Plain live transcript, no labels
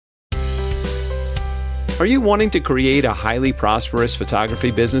Are you wanting to create a highly prosperous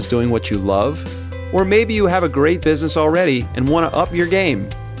photography business doing what you love? Or maybe you have a great business already and want to up your game?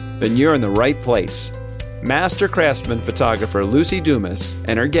 Then you're in the right place. Master craftsman photographer Lucy Dumas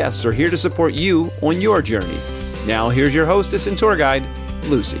and her guests are here to support you on your journey. Now here's your hostess and tour guide,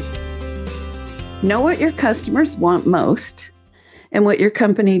 Lucy. Know what your customers want most and what your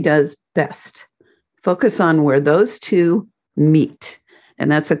company does best. Focus on where those two meet.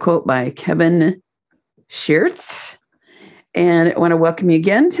 And that's a quote by Kevin Sheartz. And I want to welcome you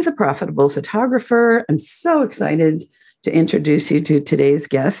again to The Profitable Photographer. I'm so excited to introduce you to today's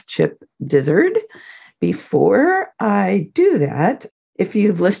guest, Chip Dizard. Before I do that, if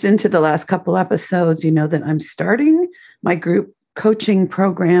you've listened to the last couple episodes, you know that I'm starting my group coaching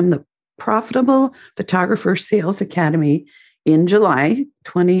program, the Profitable Photographer Sales Academy, in July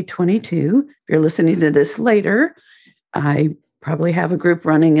 2022. If you're listening to this later, I probably have a group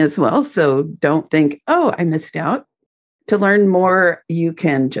running as well. So don't think, oh, I missed out. To learn more, you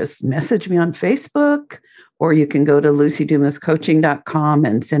can just message me on Facebook, or you can go to lucydumascoaching.com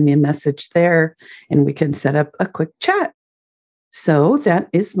and send me a message there, and we can set up a quick chat. So that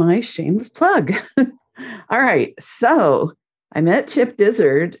is my shameless plug. All right. So I met Chip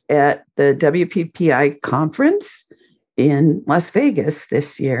Dizard at the WPPI conference in Las Vegas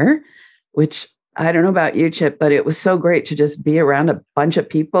this year, which I don't know about you, Chip, but it was so great to just be around a bunch of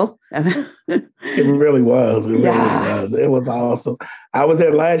people. It really was. It really was. It was awesome. I was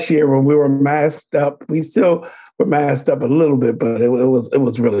there last year when we were masked up. We still were masked up a little bit, but it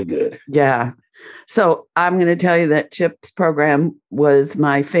was really good. Yeah. So I'm going to tell you that Chip's program was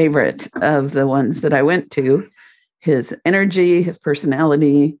my favorite of the ones that I went to. His energy, his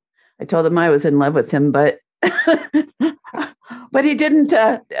personality. I told him I was in love with him, but but he didn't,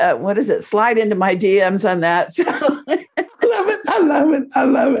 slide into my DMs on that. So. I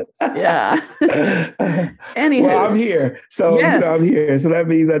love it. Yeah. Anywho. Well, I'm here. So, yes. I'm here. So that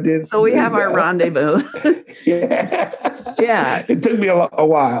means I did. So we have our rendezvous. Yeah. Yeah. It took me a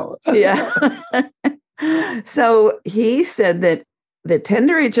while. Yeah. So he said that the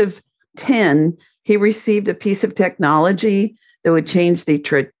tender age of 10, he received a piece of technology that would change the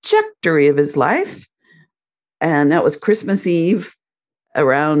trajectory of his life. And that was Christmas Eve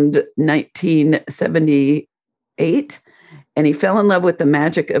around 1978. And he fell in love with the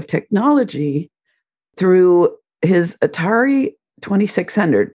magic of technology through his Atari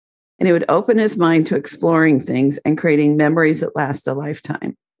 2600. And it would open his mind to exploring things and creating memories that last a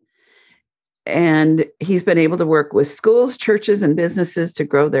lifetime. And he's been able to work with schools, churches, and businesses to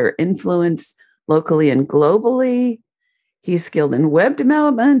grow their influence locally and globally. He's skilled in web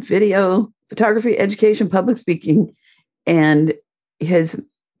development, video, photography, education, public speaking, and his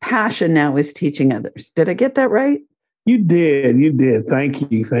passion now is teaching others. Did I get that right? You did.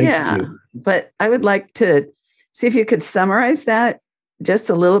 Thank you. Thank you. But I would like to see if you could summarize that just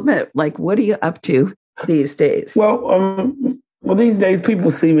a little bit. Like, what are you up to these days? Well, these days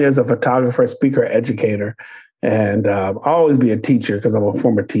people see me as a photographer, speaker, educator, and I'll always be a teacher because I'm a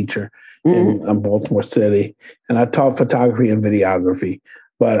former teacher in Baltimore City, and I taught photography and videography.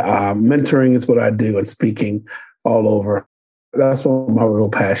 But mentoring is what I do, and speaking all over. That's what my real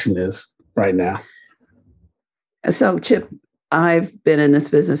passion is right now. So, Chip, I've been in this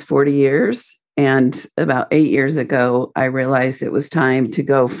business 40 years. And about 8 years ago, I realized it was time to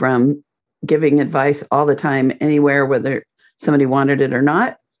go from giving advice all the time, anywhere, whether somebody wanted it or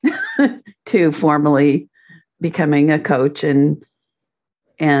not, to formally becoming a coach and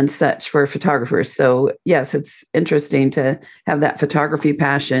such for photographers. So yes, it's interesting to have that photography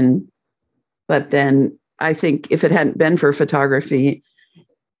passion. But then I think if it hadn't been for photography,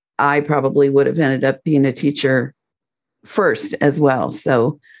 I probably would have ended up being a teacher first as well.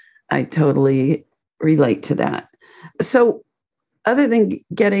 So I totally relate to that. So other than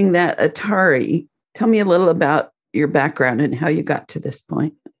getting that Atari, tell me a little about your background and how you got to this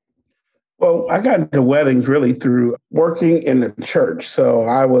point. Well, I got into weddings really through working in the church. So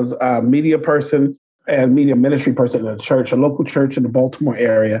I was a media person and media ministry person in a church, a local church in the Baltimore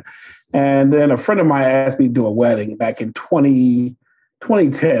area. And then a friend of mine asked me to do a wedding back in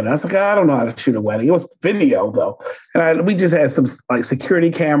 2010. I was like, I don't know how to shoot a wedding. It was video, though. And we just had some like security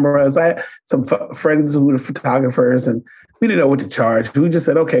cameras. I had some friends who were photographers, and we didn't know what to charge. We just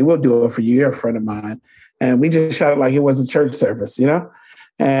said, okay, we'll do it for you. You're a friend of mine. And we just shot it like it was a church service,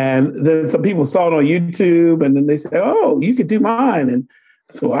 And then some people saw it on YouTube, and then they said, oh, you could do mine. And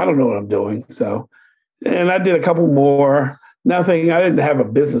so I don't know what I'm doing. So, and I did a couple more. Nothing, I didn't have a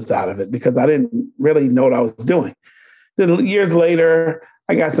business out of it because I didn't really know what I was doing. Then years later,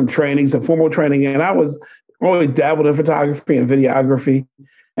 I got some training, some formal training, and I was always dabbled in photography and videography.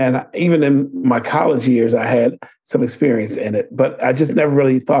 And even in my college years, I had some experience in it, but I just never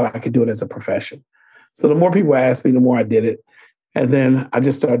really thought I could do it as a profession. So the more people asked me, the more I did it. And then I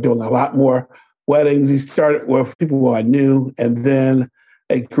just started doing a lot more weddings. You started with people who I knew, and then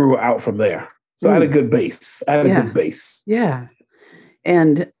it grew out from there. So I had a good base. Yeah.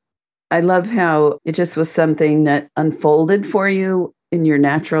 And I love how it just was something that unfolded for you in your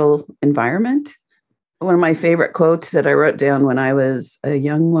natural environment. One of my favorite quotes that I wrote down when I was a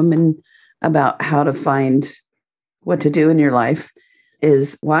young woman about how to find what to do in your life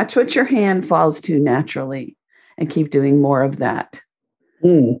is watch what your hand falls to naturally and keep doing more of that.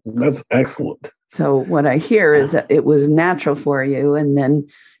 That's excellent. So what I hear is that it was natural for you. And then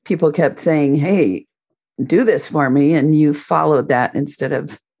people kept saying, hey, do this for me. And you followed that instead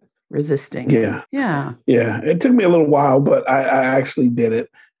of resisting. Yeah. Yeah. It took me a little while, but I actually did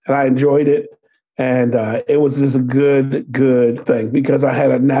it and I enjoyed it. And it was just a good thing because I had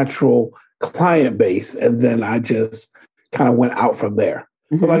a natural client base. And then I just kind of went out from there.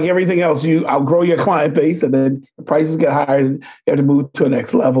 But like everything else, you outgrow your client base and then the prices get higher and you have to move to a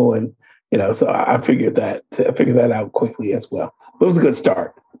next level. And, so I figured that out quickly as well. But it was a good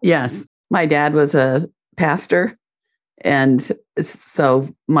start. Yes. My dad was a pastor. And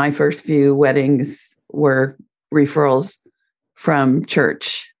so my first few weddings were referrals from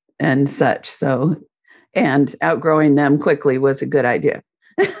church and such. So, and outgrowing them quickly was a good idea.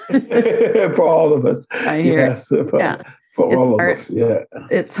 For all of us. I hear. Yes, for all of us. Yeah.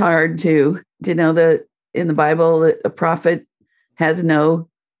 It's hard to know that in the Bible, a prophet has no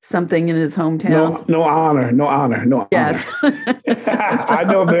something in his hometown. No honor. Yes. I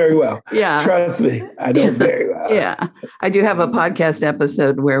know very well. Yeah. Trust me. I know very well. Yeah. I do have a podcast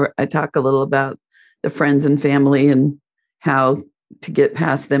episode where I talk a little about the friends and family and how to get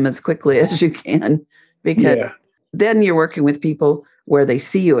past them as quickly as you can, because then you're working with people where they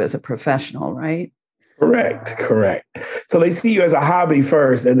see you as a professional, right? Correct. So they see you as a hobby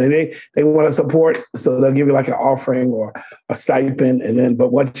first, and then they want to support. So they'll give you like an offering or a stipend, and then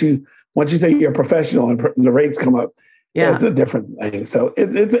but once you say you're a professional and the rates come up, it's a different thing. So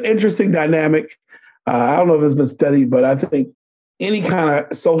it's an interesting dynamic. I don't know if it's been studied, but I think any kind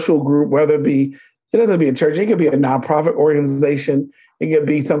of social group, whether it doesn't be a church, it could be a nonprofit organization, it could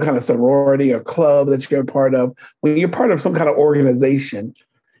be some kind of sorority or club that you're a part of. When you're part of some kind of organization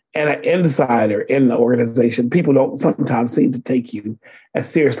and an insider in the organization, people don't sometimes seem to take you as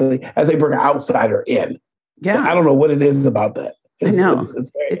seriously as they bring an outsider in. Yeah. I don't know what it is about that. I know.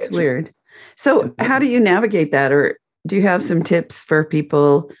 It's weird. So how do you navigate that? Or do you have some tips for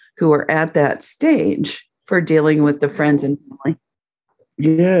people who are at that stage for dealing with the friends and family?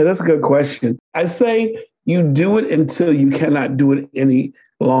 Yeah, that's a good question. I say you do it until you cannot do it any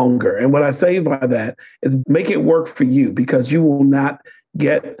longer. And what I say by that is make it work for you, because you will not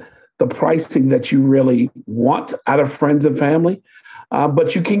get the pricing that you really want out of friends and family,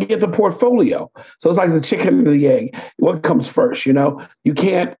 but you can get the portfolio. So it's like the chicken and the egg. What comes first? You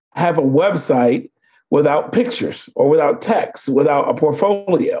can't have a website without pictures or without text, without a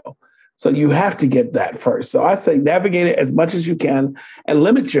portfolio. So you have to get that first. So I say navigate it as much as you can and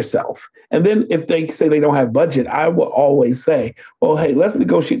limit yourself. And then if they say they don't have budget, I will always say, well, hey, let's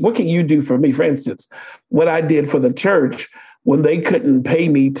negotiate. What can you do for me? For instance, what I did for the church when they couldn't pay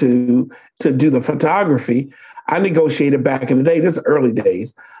me to do the photography, I negotiated back in the day, this is early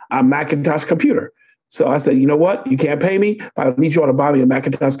days, a Macintosh computer. So I said, you know what? You can't pay me, but I need you all to buy me a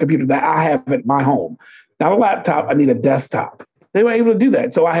Macintosh computer that I have at my home. Not a laptop, I need a desktop. They were able to do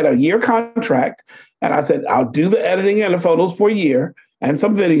that. So I had a year contract and I said, I'll do the editing and the photos for a year and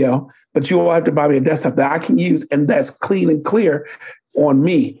some video, but you all have to buy me a desktop that I can use and that's clean and clear on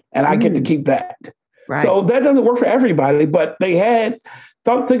me. And I get to keep that. Right. So that doesn't work for everybody, but they had,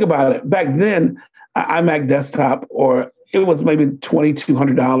 think about it. Back then, iMac desktop, or it was maybe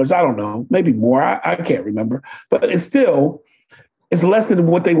 $2,200. I don't know, maybe more. I can't remember, but it's less than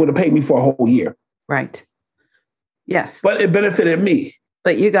what they would have paid me for a whole year. Right. Yes. But it benefited me.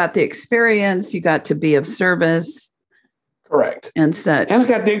 But you got the experience, you got to be of service. Correct. And such. And I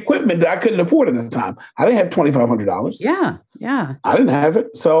got the equipment that I couldn't afford at the time. I didn't have $2,500. Yeah. I didn't have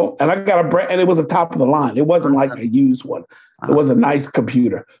it. So, and I got a brand, and it was a top of the line. It wasn't like a used one. It was a nice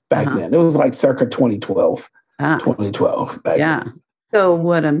computer back then. It was like circa 2012 back then. So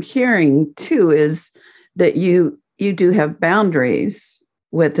what I'm hearing too is that you do have boundaries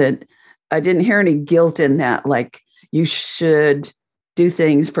with it. I didn't hear any guilt in that. Like you should do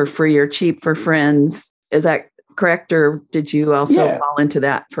things for free or cheap for friends. Is that correct? Or did you also fall into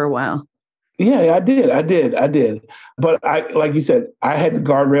that for a while? Yeah, I did. But like you said, I had the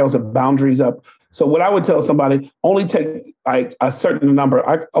guardrails and boundaries up So what I would tell somebody, only take like a certain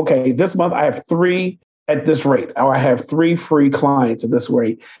number. Okay, this month I have 3 at this rate, or I have 3 free clients at this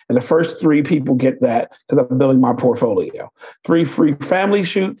rate. And the first 3 people get that because I'm building my portfolio. 3 free family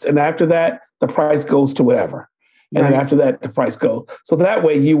shoots. And after that, the price goes to whatever. And then after that, the price goes. So that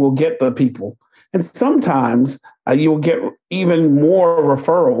way you will get the people. And sometimes you will get even more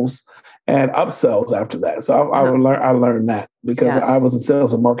referrals and upsells after that. So I learned that because I was in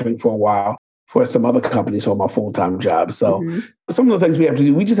sales and marketing for a while for some other companies for my full-time job. So some of the things we have to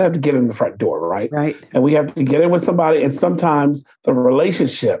do, we just have to get in the front door, right? Right. And we have to get in with somebody. And sometimes the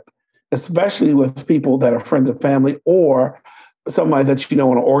relationship, especially with people that are friends and family or somebody that you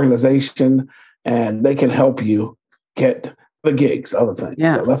know in an organization, and they can help you get the gigs, other things.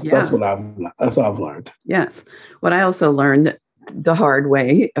 Yeah. So that's what I've learned. Yes. What I also learned the hard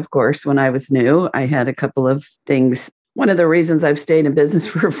way, of course, when I was new, I had a couple of things. One of the reasons I've stayed in business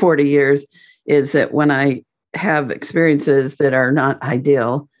for 40 years is that when I have experiences that are not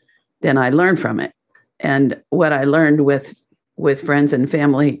ideal, then I learn from it. And what I learned with friends and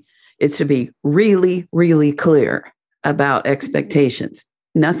family is to be really, really clear about expectations.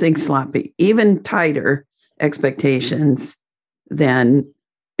 Nothing sloppy, even tighter expectations than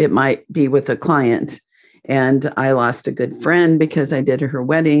it might be with a client. And I lost a good friend because I did her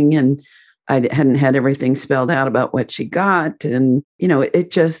wedding and I hadn't had everything spelled out about what she got. And,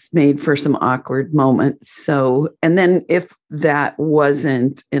 it just made for some awkward moments. So, and then if that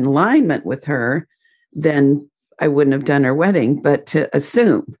wasn't in alignment with her, then I wouldn't have done her wedding. But to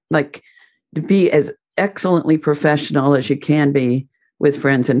assume, like, to be as excellently professional as you can be with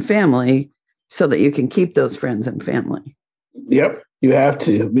friends and family so that you can keep those friends and family. Yep, you have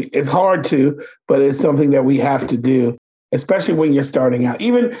to. It's hard to, but it's something that we have to do, especially when you're starting out.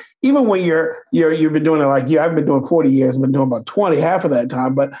 Even when you've been doing it like I've been doing 40 years, I've been doing about 20, half of that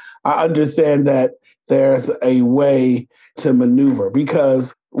time. But I understand that there's a way to maneuver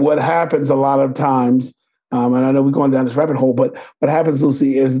because what happens a lot of times, and I know we're going down this rabbit hole, but what happens,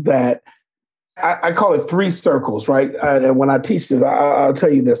 Lucy, is that I call it 3 circles, right? And when I teach this, I'll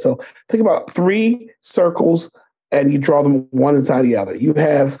tell you this. So think about 3 circles and you draw them one inside the other. You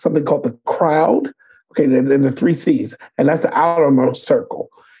have something called the crowd, okay, and the 3 C's, and that's the outermost circle.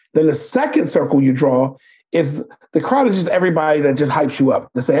 Then the second circle you draw is the crowd is just everybody that just hypes you up.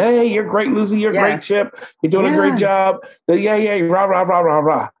 They say, hey, you're great, Lucy, you're great, Chip, you're doing a great job. Yeah, rah, rah, rah, rah,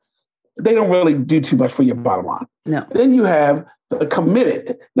 rah. They don't really do too much for your bottom line. No. Then you have the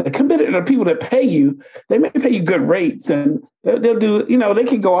committed. The committed are people that pay you. They may pay you good rates and they'll do, they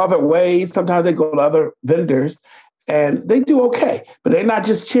can go other ways. Sometimes they go to other vendors and they do okay, but they're not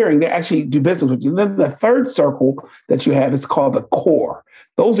just cheering. They actually do business with you. Then the third circle that you have is called the core.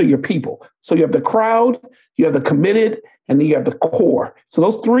 Those are your people. So you have the crowd, you have the committed, and then you have the core. So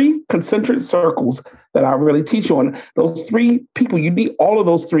those 3 concentric circles that I really teach on, those 3 people, you need all of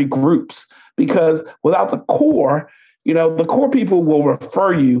those 3 groups because without the core, the core people will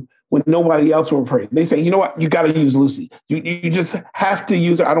refer you when nobody else will refer you. They say, you know what, you got to use Lucy. You just have to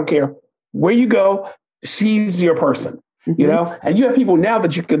use her. I don't care where you go. She's your person, and you have people now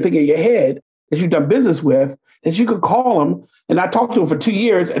that you can think in your head that you've done business with that you could call them and not talk to them for 2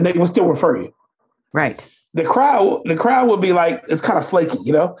 years and they will still refer you. Right. The crowd will be like, it's kind of flaky,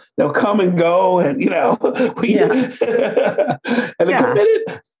 they'll come and go and, and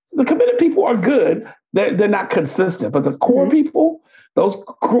the committed people are good. They're not consistent, but the core people, those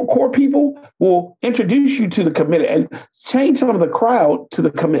core people will introduce you to the committed and change some of the crowd to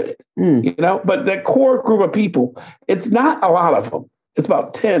the committed, but that core group of people, it's not a lot of them. It's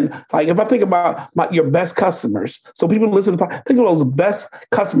about 10. Like if I think about your best customers, so people listen to, think of those best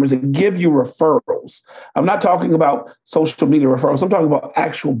customers that give you referrals. I'm not talking about social media referrals. I'm talking about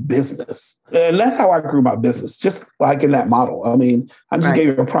actual business. And that's how I grew my business, just like in that model. I mean, I just gave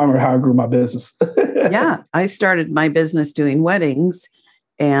you a primer of how I grew my business. Yeah, I started my business doing weddings.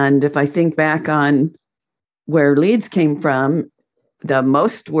 And if I think back on where leads came from, the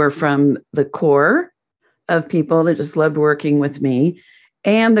most were from the core of people that just loved working with me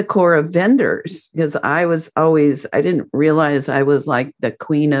and the core of vendors, because I didn't realize I was like the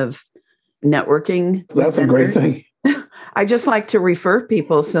queen of networking. That's a great thing. I just like to refer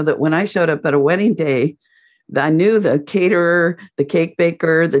people so that when I showed up at a wedding day, I knew the caterer, the cake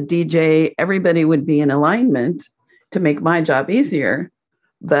baker, the DJ, everybody would be in alignment to make my job easier.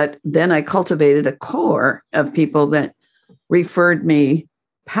 But then I cultivated a core of people that referred me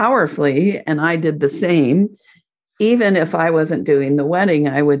powerfully, and I did the same. Even if I wasn't doing the wedding,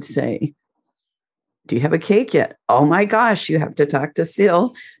 I would say, do you have a cake yet? Oh my gosh, you have to talk to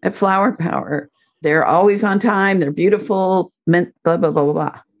Seal at Flower Power. They're always on time. They're beautiful, blah, blah, blah, blah,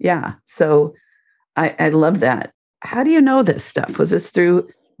 blah. Yeah. So I love that. How do you know this stuff? Was this through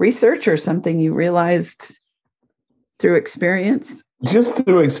research or something you realized through experience? Just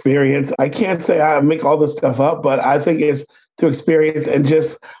through experience. I can't say I make all this stuff up, but I think it's through experience and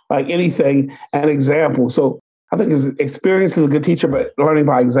just like anything, an example. So I think experience is a good teacher, but learning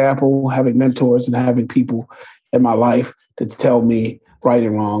by example, having mentors and having people in my life to tell me right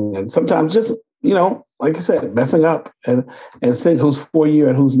and wrong. And sometimes just, like I said, messing up and seeing who's for you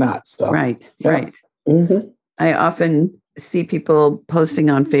and who's not. So, right. Yeah. Right. Mm-hmm. I often see people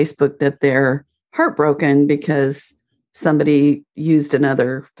posting on Facebook that they're heartbroken because somebody used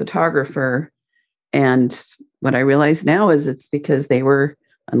another photographer. And what I realize now is it's because they were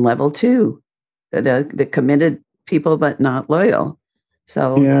on level 2, the committed people, but not loyal.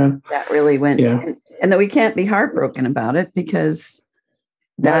 So that really went. Yeah. And that we can't be heartbroken about it because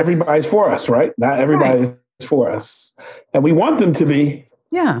not everybody's for us, right? Not everybody's for us. And we want them to be.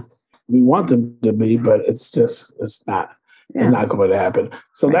 Yeah. We want them to be, but it's not. Yeah. It's not going to happen.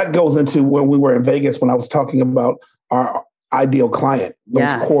 So that goes into when we were in Vegas, when I was talking about our ideal client,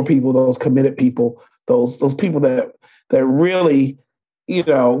 those core people, those committed people, those people that really,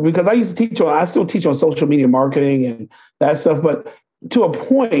 because I still teach on social media marketing and that stuff, but to a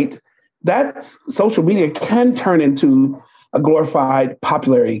point, that social media can turn into a glorified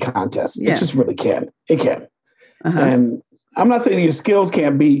popularity contest. Yeah. It just really can. It can. Uh-huh. And I'm not saying your skills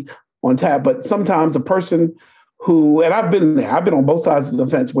can't be on tap, but sometimes a person who, and I've been there, I've been on both sides of the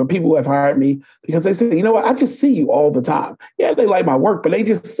fence where people have hired me because they say, you know what, I just see you all the time. Yeah, they like my work, but they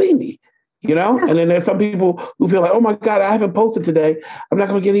just see me, Yeah. And then there's some people who feel like, oh my God, I haven't posted today. I'm not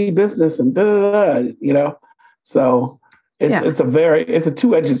going to get any business and So it's a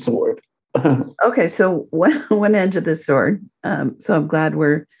two-edged sword. Okay, so one edge of the sword. So I'm glad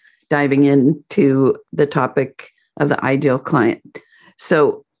we're diving into the topic of the ideal client.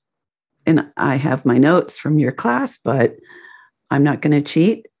 So, and I have my notes from your class, but I'm not going to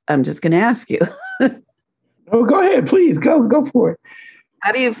cheat. I'm just going to ask you. Oh, go ahead, please. Go for it.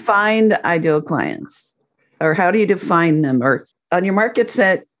 How do you find ideal clients? Or how do you define them? Or on your market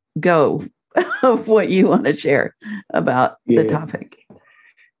set, go of what you want to share about the topic.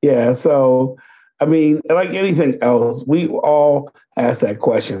 Yeah. So, I mean, like anything else, we all ask that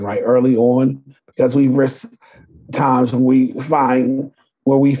question, right, early on, because we risk times when we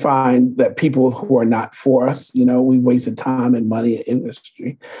find that people who are not for us, we wasted time and money and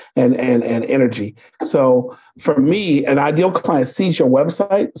industry and energy. So for me, an ideal client sees your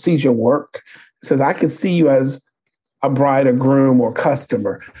website, sees your work, says, I can see you as a bride or groom or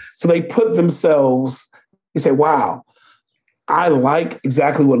customer. So they put themselves, you say, wow, I like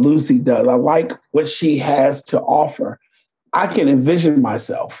exactly what Lucy does. I like what she has to offer. I can envision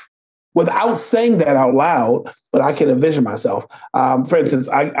myself without saying that out loud, but I can envision myself. For instance,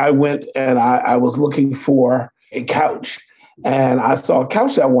 I went and I was looking for a couch, and I saw a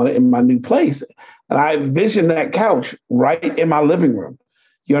couch that I wanted in my new place. And I envisioned that couch right in my living room.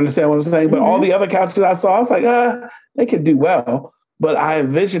 You understand what I'm saying? Mm-hmm. But all the other couches I saw, I was like, they could do well. But I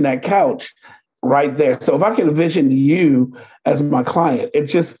envisioned that couch right there. So if I can envision you as my client,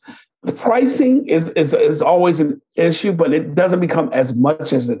 the pricing is always an issue, but it doesn't become as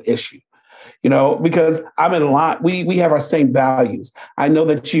much as an issue, because I'm in line. We have our same values. I know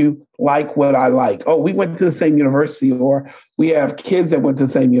that you like what I like. Oh, we went to the same university, or we have kids that went to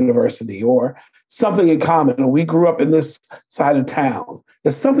the same university, or something in common, or we grew up in this side of town.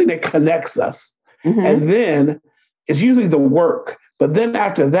 There's something that connects us. Mm-hmm. And then it's usually the work. But then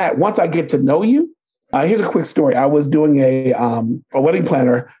after that, once I get to know you, here's a quick story. I was doing a wedding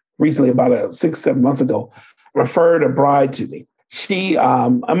planner recently, about 6-7 months ago, referred a bride to me. She,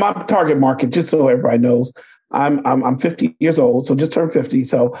 my target market, just so everybody knows, I'm 50 years old, so just turned 50.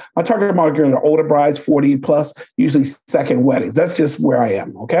 So my target market are older brides, 40 plus, usually second weddings. That's just where I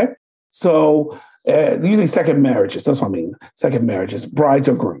am. Okay. So usually second marriages. That's what I mean. Second marriages, brides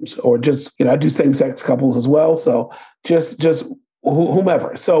or grooms, or just, I do same sex couples as well. So just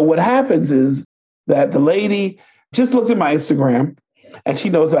whomever. So what happens is that the lady just looked at my Instagram, and she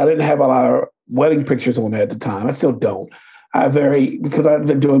knows I didn't have a lot of wedding pictures on there at the time. I still don't. Because I've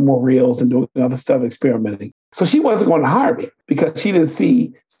been doing more reels and doing other stuff, experimenting. So she wasn't going to hire me because she didn't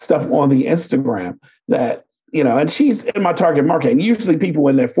see stuff on the Instagram that, and she's in my target market. And usually people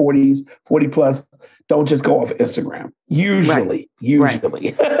in their 40s, 40 plus, don't just go off Instagram. Usually. Right.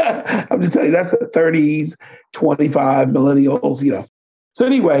 I'm just telling you, that's the 30s, 25 millennials, So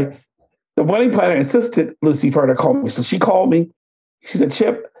anyway, the wedding planner insisted Lucy for her to call me. So she called me. She said,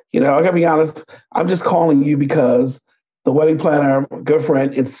 Chip, I got to be honest, I'm just calling you because the wedding planner, good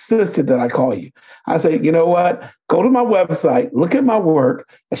friend, insisted that I call you. I said, you know what? Go to my website, look at my work.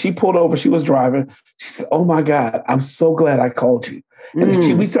 And she pulled over, she was driving. She said, oh my God, I'm so glad I called you.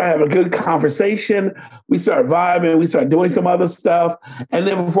 And we started having a good conversation. We started vibing. We started doing some other stuff. And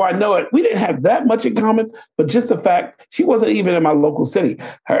then before I know it, we didn't have that much in common, but just the fact she wasn't even in my local city.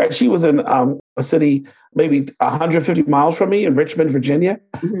 She was in a city maybe 150 miles from me in Richmond, Virginia.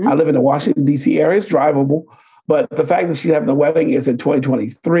 I live in the Washington, D.C. area. It's drivable. But the fact that she's having a wedding is in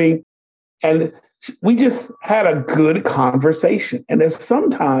 2023. And we just had a good conversation. And there's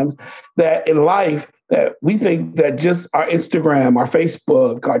sometimes that in life that we think that just our Instagram, our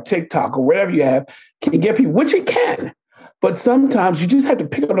Facebook, our TikTok, or whatever you have can get people, which it can. But sometimes you just have to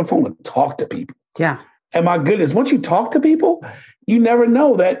pick up the phone and talk to people. Yeah. And my goodness, once you talk to people, you never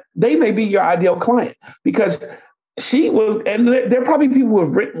know that they may be your ideal client, because she was, and there are probably people who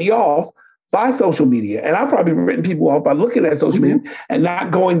have written me off by social media. And I've probably written people off by looking at social media and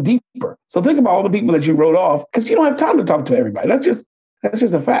not going deeper. So think about all the people that you wrote off, because you don't have time to talk to everybody. That's just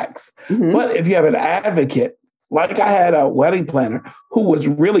the facts. But if you have an advocate, like I had a wedding planner who was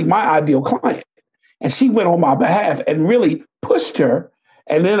really my ideal client, and she went on my behalf and really pushed her,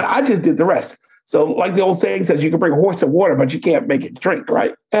 and then I just did the rest. So like the old saying says, you can bring a horse to water, but you can't make it drink,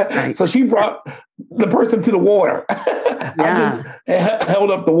 right? So she brought the person to the water. I just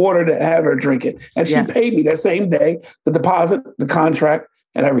held up the water to have her drink it. And she paid me that same day, the deposit, the contract,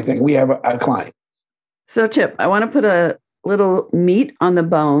 and everything. We have a client. So Chip, I want to put a little meat on the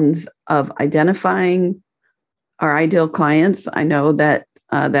bones of identifying our ideal clients. I know that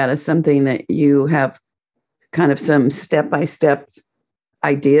that is something that you have kind of some step-by-step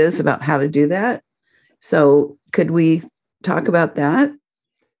ideas about how to do that. So could we talk about that?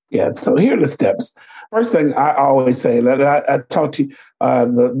 Yeah. So here are the steps. First thing I always say, that I talked to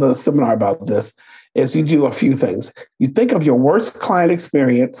the seminar about this, is you do a few things. You think of your worst client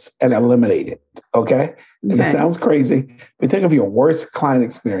experience and eliminate it. Okay. And it sounds crazy, but think of your worst client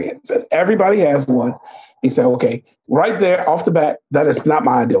experience. And everybody has one. You say, okay, right there off the bat, that is not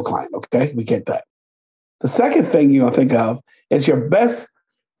my ideal client. Okay. We get that. The second thing you're going to think of is your best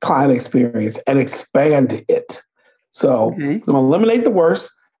client experience and expand it. So I'm going to eliminate the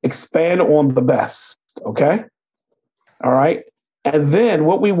worst, expand on the best. Okay. All right. And then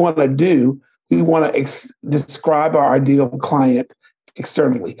what we want to do, we want to describe our ideal client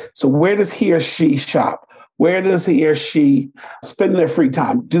externally. So where does he or she shop? Where does he or she spend their free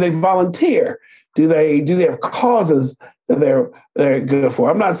time? Do they volunteer? Do they have causes that they're good for?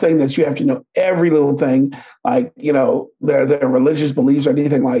 I'm not saying that you have to know every little thing, like, their religious beliefs or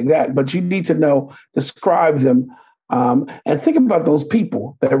anything like that, but you need to describe them, and think about those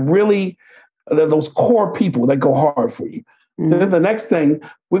people that really, those core people that go hard for you. Then the next thing,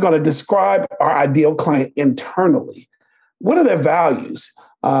 we're going to describe our ideal client internally. What are their values?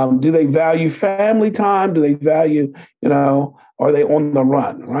 Do they value family time? Do they value, are they on the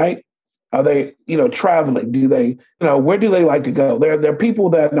run, right? Are they, traveling? Do they, where do they like to go? There are people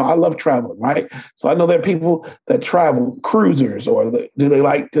that I love traveling, right? So I know there are people that travel, cruisers, or do they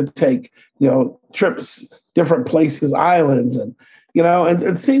like to take, trips, different places, islands, and,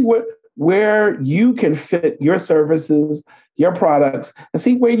 and see where you can fit your services, your products, and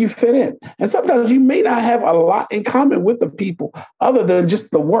see where you fit in. And sometimes you may not have a lot in common with the people other than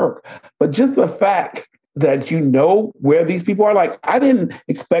just the work, but just the fact that where these people are. Like, I didn't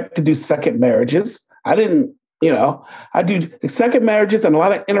expect to do second marriages. I didn't, I do second marriages and a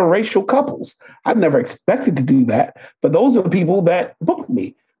lot of interracial couples. I've never expected to do that, but those are the people that booked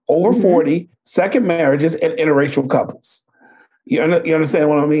me. Over 40 second marriages and interracial couples. You understand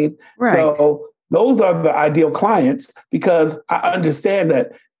what I mean? Right. So those are the ideal clients, because I understand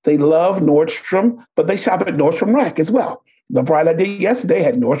that they love Nordstrom, but they shop at Nordstrom Rack as well. The bride I did yesterday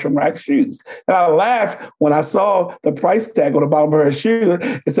had Nordstrom Rack shoes. And I laughed when I saw the price tag on the bottom of her shoe.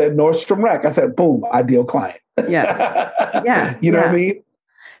 It said Nordstrom Rack. I said, boom, ideal client. Yeah. Yeah. You know what I mean?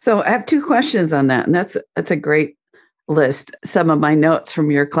 So I have two questions on that. And that's a great list. Some of my notes from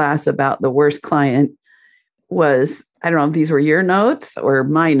your class about the worst client was, I don't know if these were your notes or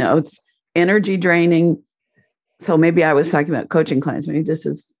my notes, energy draining. So maybe I was talking about coaching clients. Maybe this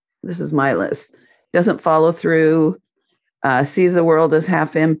is my list. Doesn't follow through, sees the world as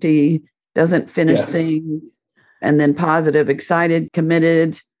half empty, doesn't finish things, and then positive, excited,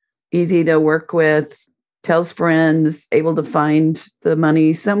 committed, easy to work with, tells friends, able to find the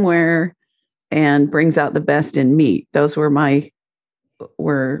money somewhere, and brings out the best in me. Those were my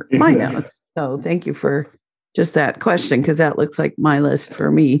notes. So thank you for just that question, because that looks like my list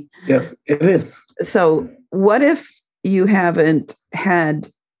for me. Yes, it is. So what if you haven't had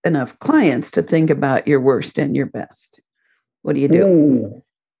enough clients to think about your worst and your best? What do you do?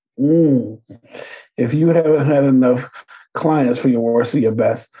 If you haven't had enough clients for your worst or your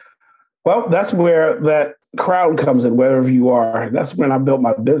best, well, that's where that crowd comes in, wherever you are. That's when I built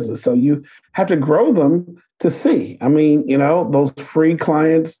my business. So you have to grow them to see. I mean, those free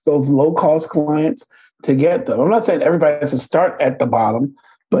clients, those low-cost clients, to get them. I'm not saying everybody has to start at the bottom,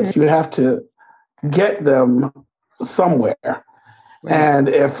 but you have to get them somewhere. Right. And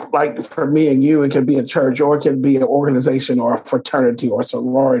if, like for me and you, it could be a church, or it could be an organization, or a fraternity, or a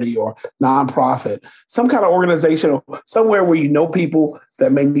sorority, or nonprofit, some kind of organization, or somewhere where you know people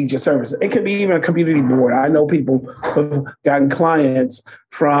that may need your service. It could be even a community board. I know people who've gotten clients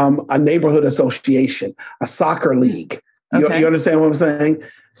from a neighborhood association, a soccer league. You understand what I'm saying?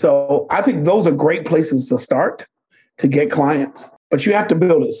 So I think those are great places to start to get clients. But you have to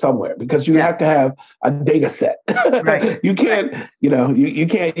build it somewhere, because you have to have a data set. Right. You can't, you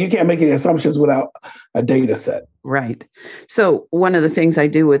can't make any assumptions without a data set. Right. So one of the things I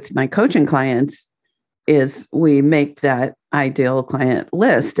do with my coaching clients is we make that ideal client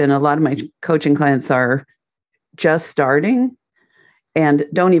list. And a lot of my coaching clients are just starting and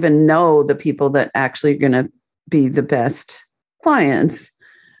don't even know the people that actually are going to be the best clients.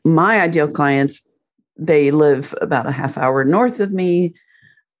 My ideal clients, they live about a half hour north of me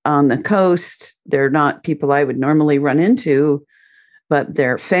on the coast. They're not people I would normally run into, but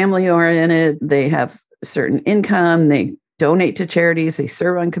they're family oriented. They have a certain income. They donate to charities. They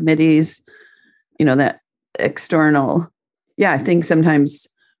serve on committees, that external. Yeah, I think sometimes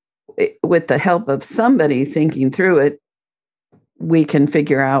with the help of somebody thinking through it, we can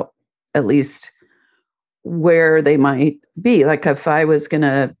figure out at least where they might be. Like if I was going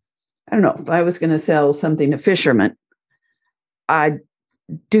to sell something to fishermen, I'd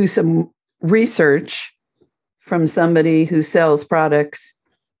do some research from somebody who sells products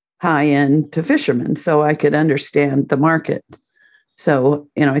high end to fishermen so I could understand the market. So,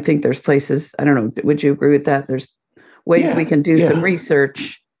 I think there's places, I don't know, would you agree with that? There's ways we can do some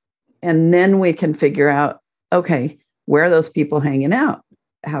research, and then we can figure out, okay, where are those people hanging out?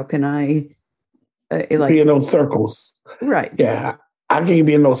 How can I be in those circles? Right. Yeah. I can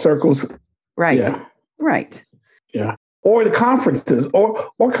be in those circles. Right. Yeah. Right. Yeah. Or the conferences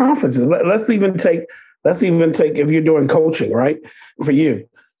or conferences. Let's even take if you're doing coaching, right? For you,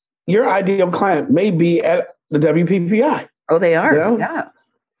 your ideal client may be at the WPPI. Oh, they are. Yeah.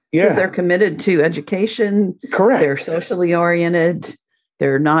 Because they're committed to education. Correct. They're socially oriented.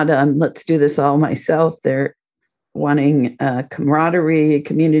 They're not, let's do this all myself. They're wanting camaraderie,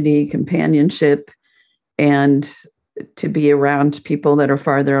 community, companionship, and to be around people that are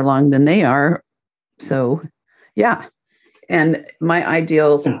farther along than they are. So, yeah. And my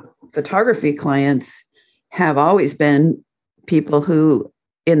ideal photography clients have always been people who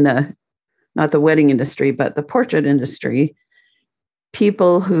not the wedding industry, but the portrait industry,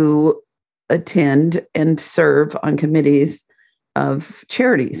 people who attend and serve on committees of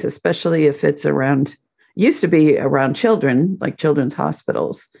charities, especially if it's used to be around children, like children's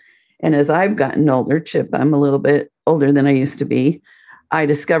hospitals. And as I've gotten older, Chip, I'm a little bit older than I used to be, I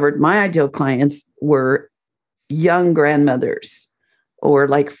discovered my ideal clients were young grandmothers or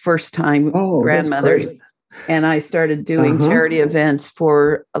like first-time grandmothers. And I started doing charity events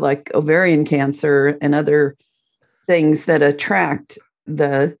for like ovarian cancer and other things that attract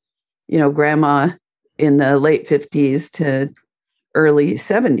the, grandma in the late 50s to early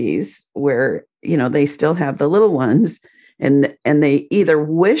 70s, where, they still have the little ones. And they either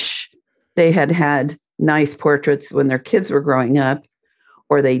wish they had nice portraits when their kids were growing up,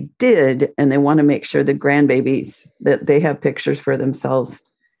 or they did, and they want to make sure the grandbabies that they have pictures for themselves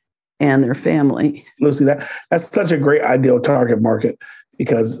and their family. Lucy, that's such a great ideal target market,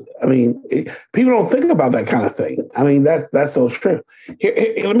 because people don't think about that kind of thing. That's so true.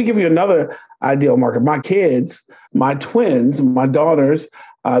 Here, let me give you another ideal market. My kids, my twins, my daughters,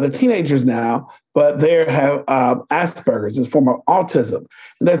 the teenagers now, but they have Asperger's, it's a form of autism.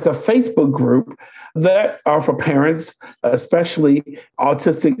 And there's a Facebook group that are for parents, especially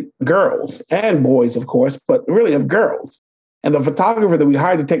autistic girls and boys, of course, but really of girls. And the photographer that we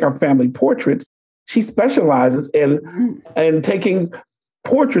hired to take our family portraits, she specializes in taking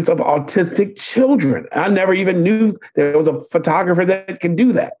portraits of autistic children. I never even knew there was a photographer that can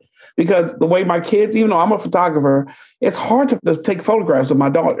do that. Because the way my kids, even though I'm a photographer, it's hard to take photographs of my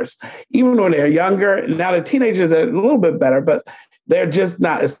daughters. Even when they're younger, now the teenagers are a little bit better, but they're just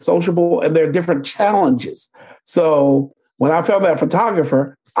not as sociable, and there are different challenges. So when I found that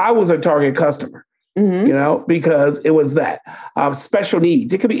photographer, I was a target customer, because it was that special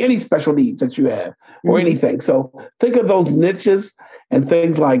needs. It could be any special needs that you have or anything. So think of those niches and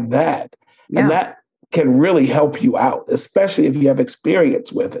things like that. Yeah. And can really help you out, especially if you have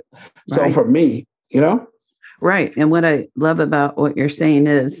experience with it. So Right. for me, Right. And what I love about what you're saying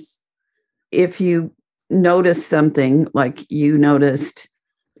is if you notice something like you noticed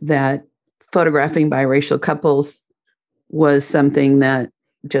that photographing biracial couples was something that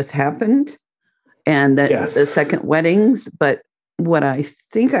just happened and that Yes. the second weddings. But what I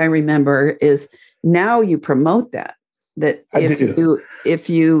think I remember is now you promote that if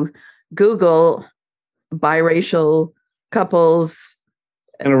you Google biracial couples,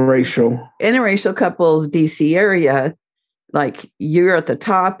 interracial couples, DC area, like you're at the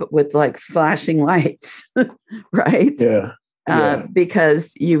top with like flashing lights, right? Yeah.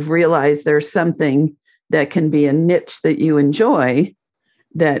 Because you've realized there's something that can be a niche that you enjoy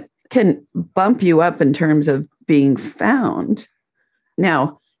that can bump you up in terms of being found.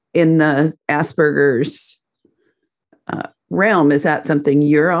 Now, in the Asperger's realm, is that something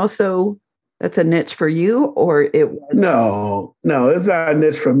that's a niche for you, or it was? No, it's not a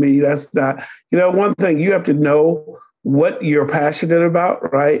niche for me. That's not, one thing you have to know what you're passionate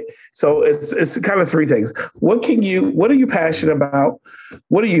about, right? So it's kind of three things. What are you passionate about?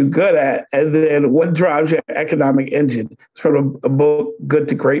 What are you good at? And then what drives your economic engine? It's from a book, Good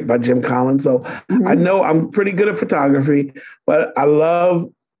to Great by Jim Collins. So I know I'm pretty good at photography, but I love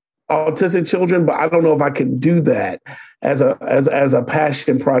autistic children, but I don't know if I can do that as a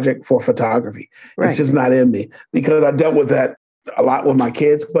passion project for photography. Right. It's just not in me because I dealt with that a lot with my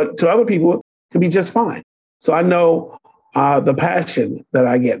kids, but to other people, it can be just fine. So I know the passion that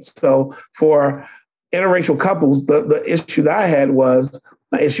I get. So for interracial couples, the issue that I had was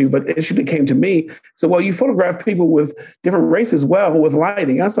not issue, but the issue that came to me. So, well, you photograph people with different races well with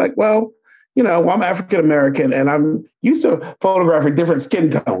lighting. I was like, well, I'm African-American and I'm used to photographing different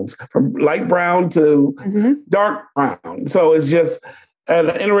skin tones from light brown to dark brown. So it's just an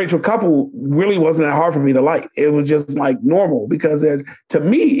interracial couple really wasn't that hard for me to like. It was just like normal because to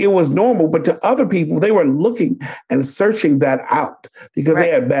me, it was normal. But to other people, they were looking and searching that out because they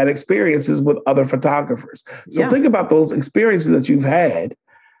had bad experiences with other photographers. So think about those experiences that you've had.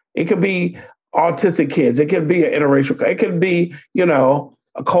 It could be autistic kids. It could be an interracial. It could be,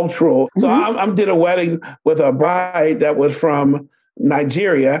 a cultural. So I did a wedding with a bride that was from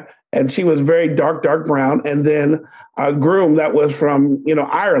Nigeria, and she was very dark brown. And then a groom that was from,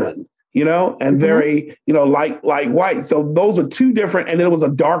 Ireland, and very, light white. So those are two different, and it was a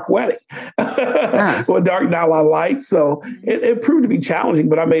dark wedding with dark nylon light. So it proved to be challenging,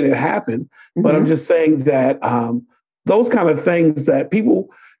 but I made it happen. But I'm just saying that those kind of things that people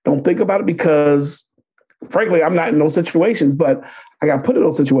don't think about it because frankly, I'm not in those situations, but I got put in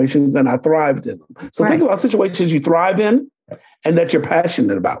those situations and I thrived in them. So think about situations you thrive in and that you're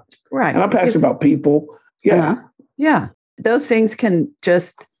passionate about. Right. And I'm passionate about people. Yeah. Yeah. Those things can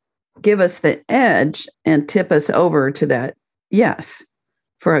just give us the edge and tip us over to that yes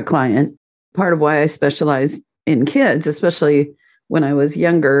for a client. Part of why I specialize in kids, especially when I was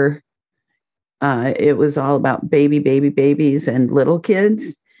younger, it was all about babies and little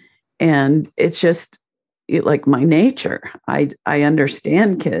kids. And it's just like my nature. I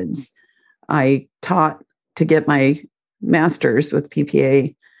understand kids. I taught to get my master's with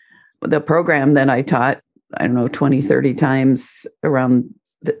PPA. The program that I taught, 20, 30 times around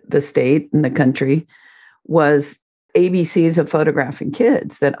the state and the country was ABCs of photographing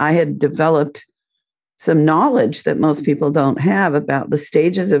kids, that I had developed some knowledge that most people don't have about the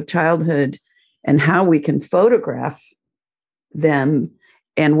stages of childhood and how we can photograph them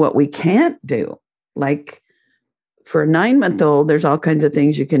and what we can't do. Like for a 9-month-old, there's all kinds of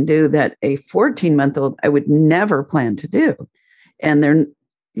things you can do that a 14-month-old I would never plan to do. And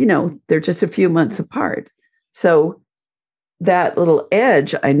they're just a few months apart. So that little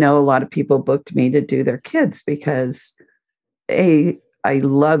edge, I know a lot of people booked me to do their kids because I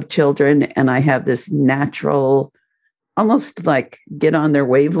love children and I have this natural, almost like get on their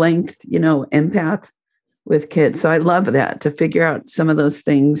wavelength, empath with kids. So I love that, to figure out some of those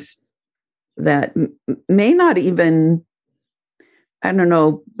things that may not even, I don't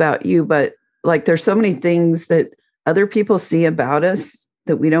know about you, but like there's so many things that other people see about us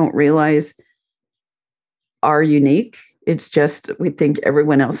that we don't realize are unique. It's just, we think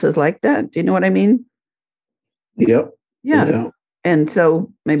everyone else is like that. Do you know what I mean? Yep. Yeah. And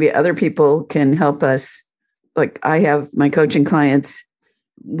so maybe other people can help us. Like I have my coaching clients,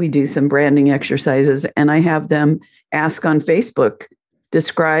 we do some branding exercises and I have them ask on Facebook,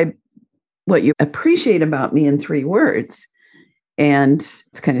 describe what you appreciate about me in 3 words. And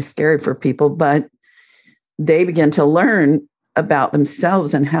it's kind of scary for people, but they begin to learn about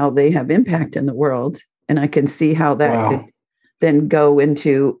themselves and how they have impact in the world. And I can see how that could then go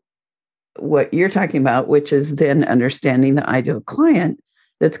into what you're talking about, which is then understanding the ideal client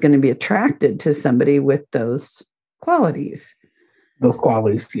that's going to be attracted to somebody with those qualities. Those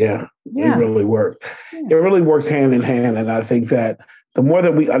qualities, yeah. They really work. Yeah. It really works hand in hand. And I think that the more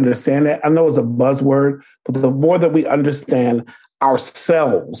that we understand that, I know it's a buzzword, but the more that we understand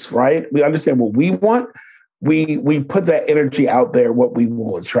ourselves, right? We understand what we want. We put that energy out there, what we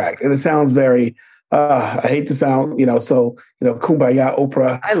will attract. And it sounds very, I hate to sound, kumbaya,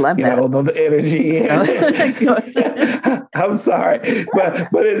 Oprah. I love that. The energy. I'm sorry, but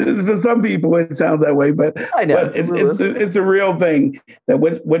to some people it sounds that way. But I know. But it's a real thing that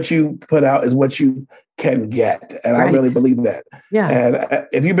what you put out is what you can get, and I really believe that. Yeah. And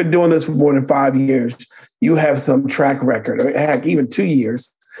if you've been doing this for more than 5 years, you have some track record, or heck, even 2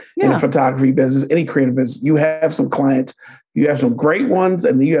 years in the photography business, any creative business. You have some clients, you have some great ones,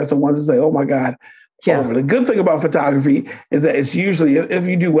 and then you have some ones that say, "Oh my God." Yeah. The good thing about photography is that it's usually, if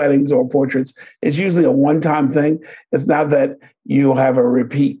you do weddings or portraits, it's usually a one-time thing. It's not that you'll have a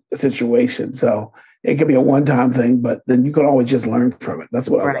repeat situation. So it can be a one-time thing, but then you can always just learn from it. That's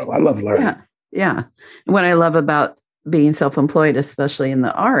what I love. I love learning. Yeah. And what I love about being self-employed, especially in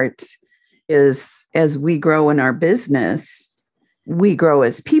the arts, is as we grow in our business, we grow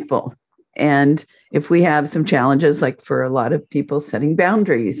as people. And if we have some challenges, like for a lot of people, setting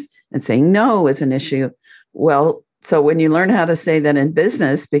boundaries and saying no is an issue. Well, so when you learn how to say that in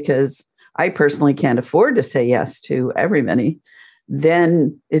business, because I personally can't afford to say yes to everybody,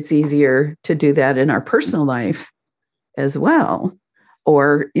 then it's easier to do that in our personal life as well.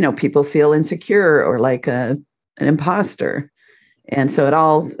 Or, people feel insecure or like an imposter. And so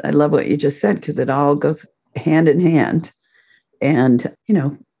I love what you just said, because it all goes hand in hand. And,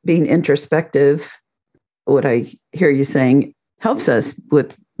 being introspective, what I hear you saying, helps us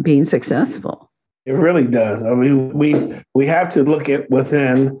with being successful. It really does. I mean, we have to look at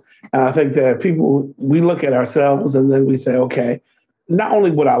within, and I think that we look at ourselves and then we say, okay, not only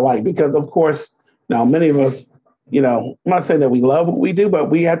what I like, because of course, now many of us, I'm not saying that we love what we do,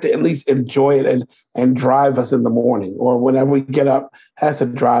 but we have to at least enjoy it and drive us in the morning or whenever we get up has to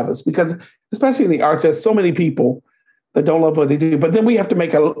drive us, because especially in the arts, there's so many people that don't love what they do, but then we have to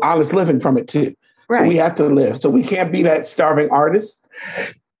make an honest living from it too. Right. So we have to live. So we can't be that starving artist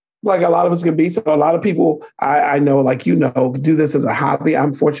like a lot of us can be. So a lot of people I know, like, do this as a hobby.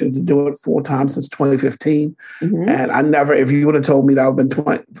 I'm fortunate to do it full time since 2015. Mm-hmm. And I never, if you would have told me that I've been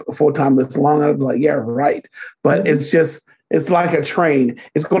full time this long, I'd be like, yeah, right. But it's like a train.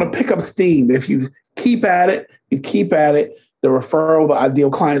 It's going to pick up steam. If you keep at it, the referral, the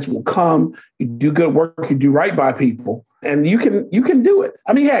ideal clients will come. You do good work, you do right by people. And you can do it.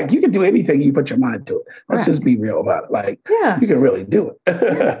 I mean, heck, you can do anything you put your mind to it. Let's just be real about it. You can really do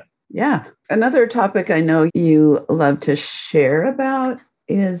it. Yeah. Another topic I know you love to share about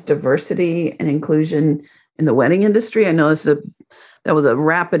is diversity and inclusion in the wedding industry. I know that was a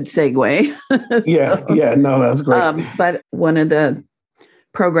rapid segue. No, that's great. But one of the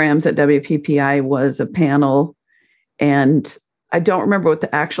programs at WPPI was a panel, and I don't remember what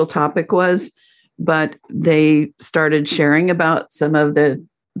the actual topic was, but they started sharing about some of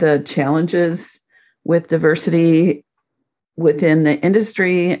the challenges with diversity within the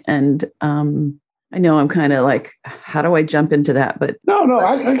industry. And I know I'm kind of like, how do I jump into that? But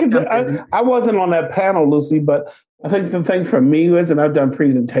I wasn't on that panel, Lucy, but I think the thing for me was, and I've done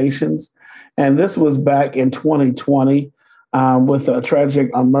presentations, and this was back in 2020 with a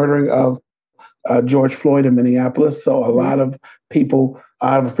tragic murdering of George Floyd in Minneapolis. So a lot of people,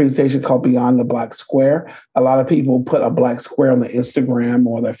 I have a presentation called Beyond the Black Square. A lot of people put a black square on their Instagram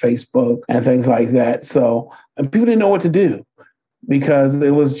or their Facebook and things like that. So, and people didn't know what to do because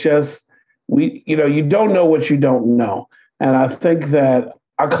it was just, you don't know what you don't know. And I think that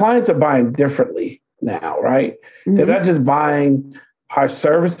our clients are buying differently now, right? Mm-hmm. They're not just buying our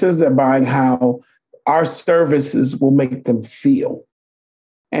services, they're buying how our services will make them feel.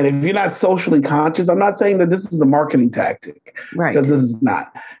 And if you're not socially conscious, I'm not saying that this is a marketing tactic, right? Because this is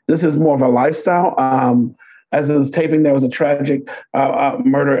not. This is more of a lifestyle. As it was taping, there was a tragic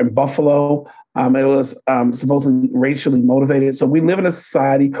murder in Buffalo. It was supposedly racially motivated. So we live in a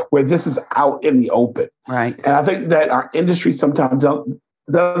society where this is out in the open. Right. And I think that our industry sometimes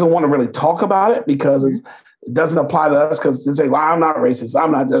doesn't want to really talk about it because it doesn't apply to us, because they say, well, I'm not racist.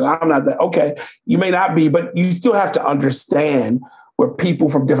 I'm not this. I'm not that. Okay, you may not be, but you still have to understand where people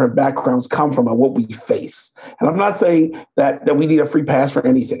from different backgrounds come from and what we face. And I'm not saying that we need a free pass for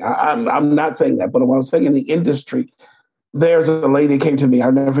anything. I'm not saying that. But what I'm saying in the industry, there's a lady that came to me.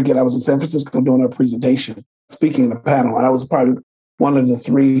 I'll never forget. I was in San Francisco doing a presentation, speaking in a panel. And I was probably one of the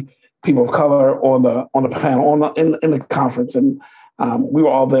 3 people of color on the panel in the conference. And We were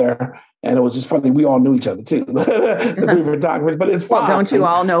all there. And it was just funny. We all knew each other too, the three photographers. But it's fine. Well, don't you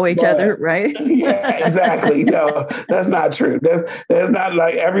all know each other, right? Yeah, exactly. No, that's not true. That's not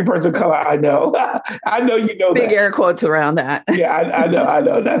like every person of color I know. I know you know Big that. air quotes around that. Yeah, I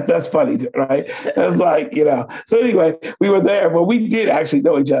know. That's funny, right? That's like, So anyway, we were there, but we did actually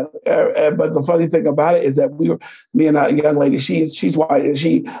know each other. But the funny thing about it is that me and a young lady, she's white, and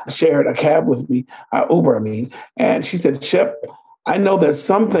she shared a cab with me, Uber, and she said, Chip, I know that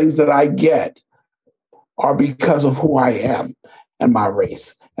some things that I get are because of who I am and my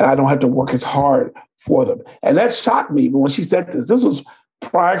race, and I don't have to work as hard for them. And that shocked me. But when she said this was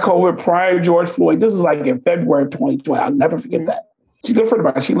prior COVID, prior George Floyd. This is like in February of 2020. I'll never forget that. She's a good friend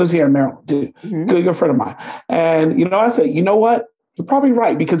of mine. She lives here in Maryland too. Good friend of mine. And, I said, you know what? You're probably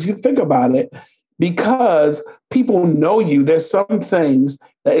right, because you think about it, because people know you, there's some things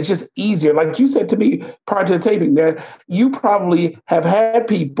that it's just easier. Like you said to me prior to the taping, that you probably have had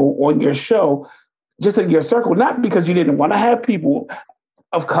people on your show just in your circle, not because you didn't want to have people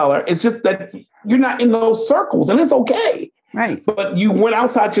of color. It's just that you're not in those circles, and it's okay. Right. But you went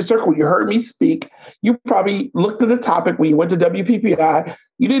outside your circle. You heard me speak. You probably looked at the topic when you went to WPPI.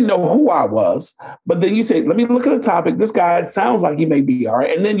 You didn't know who I was, but then you said, let me look at the topic. This guy sounds like he may be all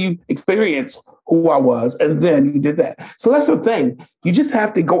right. And then you experience who I was, and then you did that. So that's the thing. You just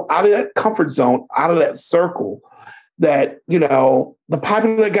have to go out of that comfort zone, out of that circle that, the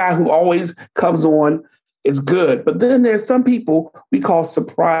popular guy who always comes on is good. But then there's some people we call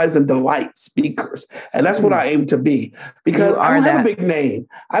surprise and delight speakers. And that's what I aim to be, because I don't have a big name.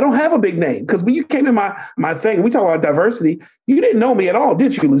 I don't have a big name, because when you came in my thing, we talk about diversity. You didn't know me at all,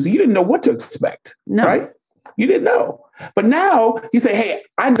 did you, Lucy? You didn't know what to expect, right? You didn't know. But now you say, hey,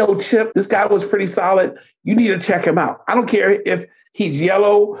 I know Chip. This guy was pretty solid. You need to check him out. I don't care if he's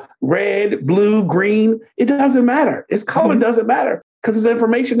yellow, red, blue, green. It doesn't matter. His color doesn't matter, because his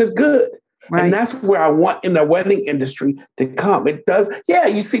information is good. Right. And that's where I want in the wedding industry to come. It does. Yeah,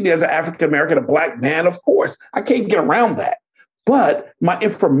 you see me as an African-American, a Black man, of course. I can't get around that. But my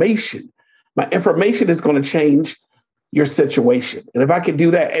information is going to change your situation. And if I can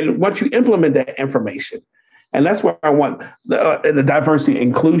do that, and once you implement that information, and that's where I want the diversity and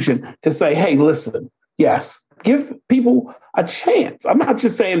inclusion to say, hey, listen, yes, give people a chance. I'm not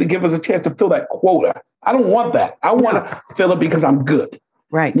just saying to give us a chance to fill that quota. I don't want that. I want to fill it because I'm good.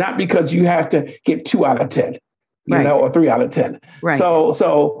 Right. Not because you have to get 2 out of 10, or 3 out of 10. Right.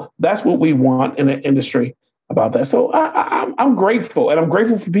 So that's what we want in the industry about that. So I'm grateful, and I'm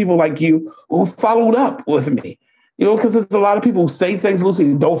grateful for people like you who followed up with me, because there's a lot of people who say things, Lucy,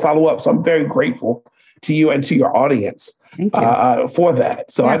 and don't follow up. So I'm very grateful to you and to your audience for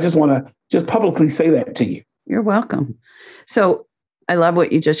that. So I just want to just publicly say that to you. You're welcome. So I love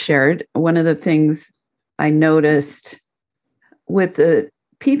what you just shared. One of the things I noticed with the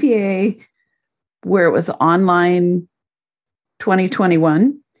PPA, where it was online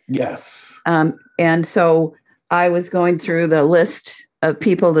 2021. Yes. And so I was going through the list of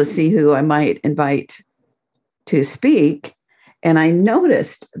people to see who I might invite to speak. And I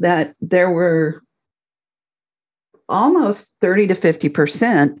noticed that there were almost 30 to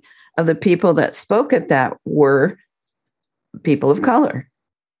 50% of the people that spoke at that were people of color.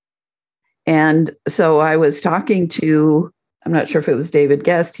 And so I was talking to, I'm not sure if it was David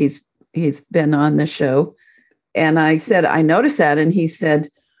Guest. He's been on the show. And I said, I noticed that. And he said,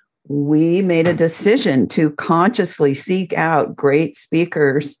 we made a decision to consciously seek out great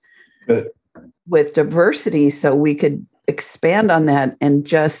speakers with diversity so we could expand on that. And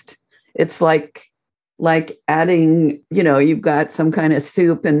just, it's like adding, you've got some kind of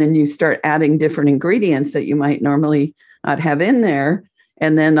soup, and then you start adding different ingredients that you might normally not have in there.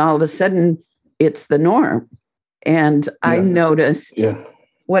 And then all of a sudden it's the norm. And I noticed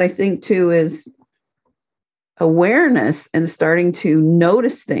what I think too is awareness and starting to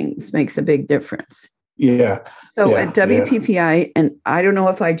notice things makes a big difference. Yeah. So at WPPI, and I don't know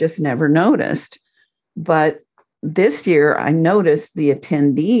if I just never noticed, but this year I noticed the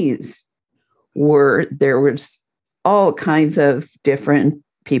attendees there was all kinds of different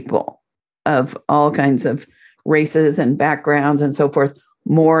people of all kinds of races and backgrounds and so forth,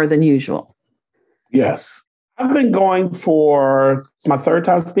 more than usual. Yes. I've been going it's my third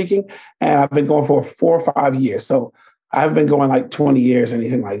time speaking, and I've been going for 4 or 5 years. So I've been going like 20 years,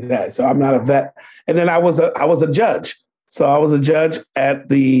 anything like that. So I'm not a vet. And then I was a judge. So I was a judge at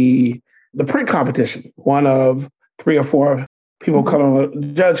the print competition, one of 3 or 4 people come on a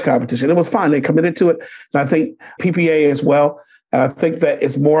judge competition. It was fine. They committed to it. And I think PPA as well. And I think that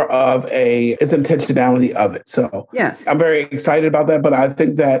it's more of it's intentionality of it. So yes, I'm very excited about that. But I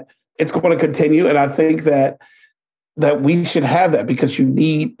think that it's going to continue. And I think that that we should have that because you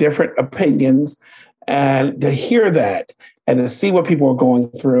need different opinions and to hear that and to see what people are going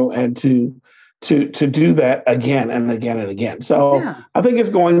through and to do that again and again and again. So I think it's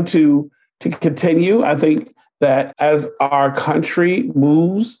going to continue. I think that as our country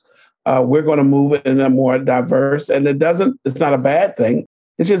moves, we're going to move in a more diverse, and it's not a bad thing.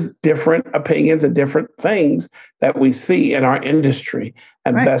 It's just different opinions and different things that we see in our industry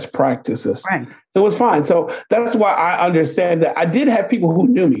and best practices. Right. It was fine. So that's why I understand that. I did have people who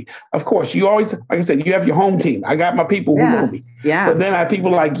knew me. Of course, you always, like I said, you have your home team. I got my people who know me. Yeah. But then I have people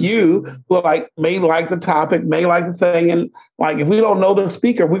like you who are like, may like the topic, may like the thing. And like, if we don't know the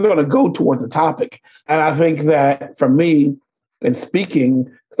speaker, we're going to go towards the topic. And I think that for me in speaking,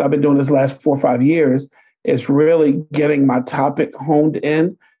 because I've been doing this last 4 or 5 years, is really getting my topic honed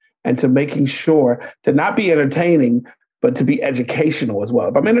in and to making sure to not be entertaining, but to be educational as well.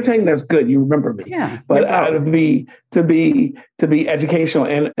 If I'm entertaining, that's good. You remember me. Yeah. But to be educational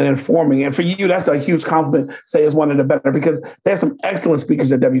and informing. And for you, that's a huge compliment. Say it's one of the better because there's some excellent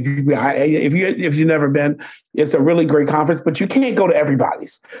speakers at WPPI. If you've never been, it's a really great conference, but you can't go to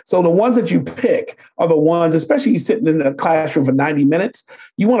everybody's. So the ones that you pick are the ones, especially you sitting in the classroom for 90 minutes,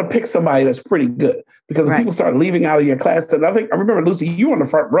 you want to pick somebody that's pretty good because if people start leaving out of your class, and I remember, Lucy, you were on the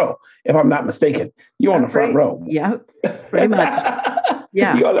front row, if I'm not mistaken. You're on the front row. Yeah, pretty much.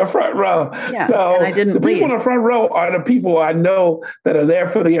 Yeah. You're on the front row. Yeah. So and I didn't the people leave. on the front row are the people I know that are there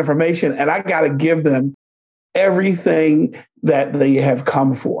for the information, and I got to give them everything that they have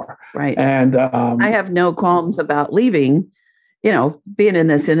come for. Right. And I have no qualms about leaving. You know, being in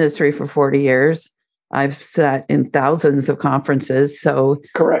this industry for 40 years, I've sat in thousands of conferences. So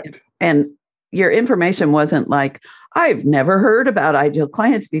correct. And your information wasn't like, I've never heard about ideal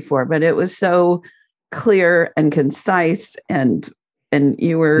clients before, but it was so clear and concise and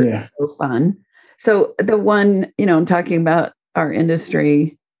you were so fun. So the one, I'm talking about our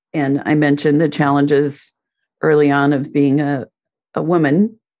industry, and I mentioned the challenges early on of being a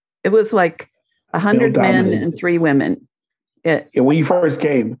woman. It was like 100 men and 3 women. When you first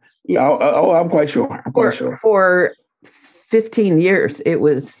came. I'm quite sure. For 15 years, it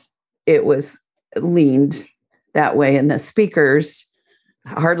was leaned that way. And the speakers,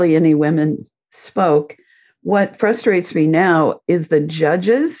 hardly any women spoke. What frustrates me now is the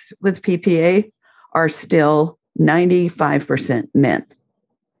judges with PPA are still 95% men.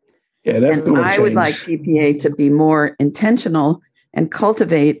 Yeah, that's going to change. I would like PPA to be more intentional and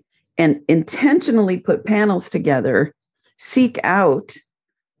cultivate and intentionally put panels together, seek out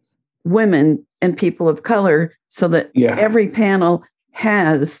women and people of color so that every panel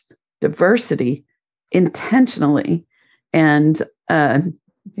has diversity intentionally. And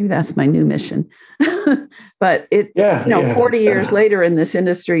maybe that's my new mission. But 40 years later in this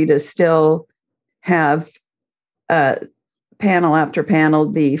industry to still have panel after panel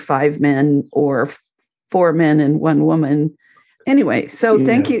be 5 men or 4 men and 1 woman. Anyway, so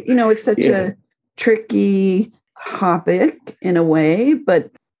thank you. It's such a tricky topic in a way,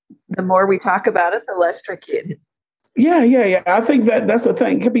 but the more we talk about it, the less tricky it is. Yeah. I think that's the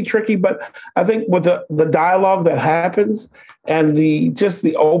thing. It can be tricky, but I think with the dialogue that happens and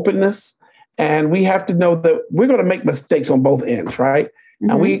the openness, and we have to know that we're going to make mistakes on both ends, right? Mm-hmm.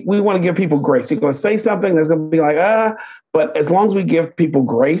 And we want to give people grace. You're going to say something that's going to be like, but as long as we give people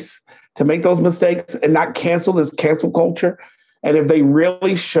grace to make those mistakes and not cancel this cancel culture, and if they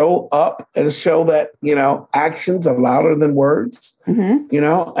really show up and show that, actions are louder than words, and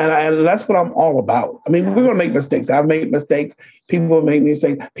that's what I'm all about. I mean, we're going to make mistakes. I've made mistakes. People will make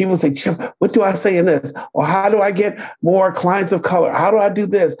mistakes. People say, Chip, what do I say in this? Or how do I get more clients of color? How do I do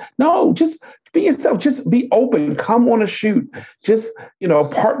this? No, just be yourself. Just be open. Come on a shoot. Just,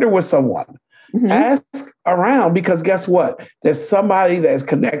 partner with someone. Mm-hmm. Ask around, because guess what? There's somebody that's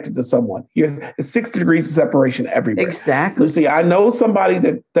connected to someone. It's 6 degrees of separation everywhere. Exactly. Lucy, I know somebody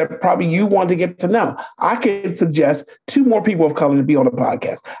that probably you want to get to know. I can suggest 2 more people of color to be on the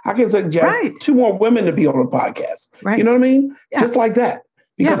podcast. I can suggest 2 more women to be on the podcast. Right. You know what I mean? Yeah. Just like that.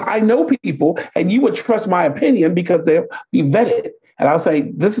 Because I know people, and you would trust my opinion because they'll be vetted. And I'll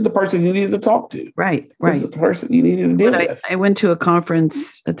say, this is the person you needed to talk to. Right. This is the person you needed to deal with. I went to a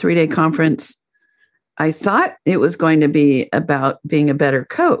conference, a 3-day conference. I thought it was going to be about being a better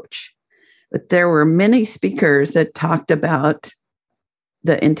coach, but there were many speakers that talked about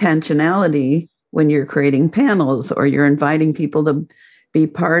the intentionality when you're creating panels or you're inviting people to be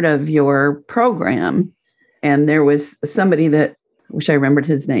part of your program. And there was somebody that, I wish I remembered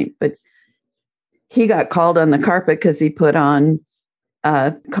his name, but he got called on the carpet because he put on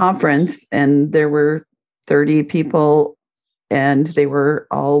a conference and there were 30 people and they were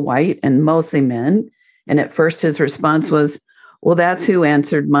all white and mostly men. And at first his response was, well, that's who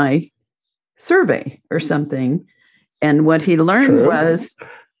answered my survey or something. And what he learned was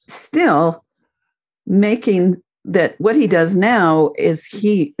still making that what he does now is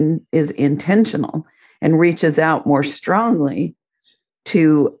he is intentional and reaches out more strongly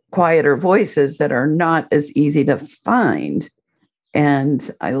to quieter voices that are not as easy to find. And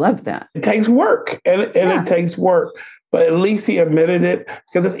I love that. It takes work, and it takes work. But at least he admitted it,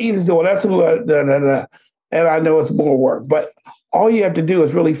 because it's easy to say, well, that's and I know it's more work. But all you have to do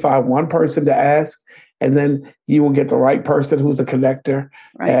is really find one person to ask, and then you will get the right person who's a connector.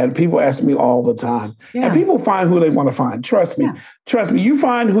 Right. And people ask me all the time. Yeah. And people find who they want to find. Trust me. Yeah. Trust me. You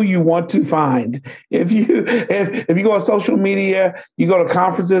find who you want to find. If you go on social media, you go to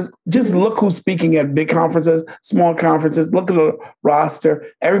conferences, just look who's speaking at big conferences, small conferences, look at the roster.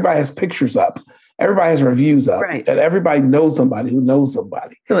 Everybody has pictures up. Everybody has reviews up. Right. And everybody knows somebody who knows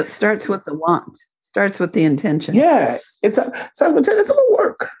somebody. So it starts with the want. Starts with the intention. Yeah. It's a little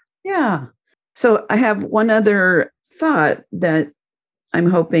work. Yeah. So I have one other thought that I'm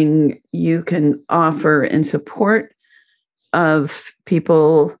hoping you can offer in support of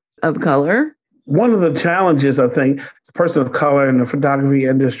people of color. One of the challenges, I think, as a person of color in the photography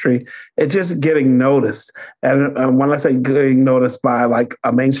industry, it's just getting noticed. And when I say getting noticed by like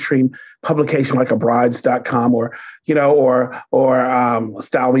a mainstream publication like a brides.com or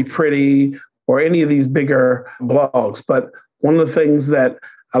Style Me Pretty or any of these bigger blogs. But one of the things that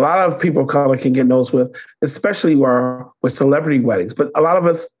a lot of people of color can get noticed with, especially with celebrity weddings. But a lot of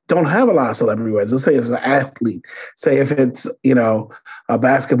us don't have a lot of celebrity weddings. Let's say it's an athlete. Say if it's, a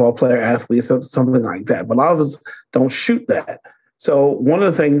basketball player, athlete, something like that. But a lot of us don't shoot that. So one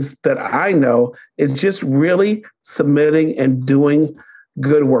of the things that I know is just really submitting and doing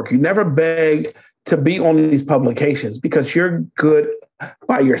good work. You never beg to be on these publications because you're good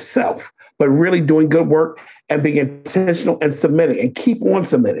by yourself, but really doing good work and being intentional and submitting and keep on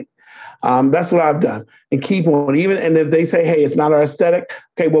submitting. That's what I've done and keep on. And if they say, hey, it's not our aesthetic.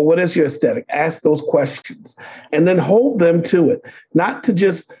 Okay, well, what is your aesthetic? Ask those questions and then hold them to it. Not to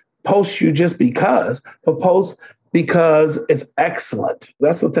just post you just because, but post because it's excellent.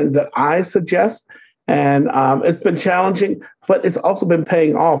 That's the thing that I suggest. And it's been challenging, but it's also been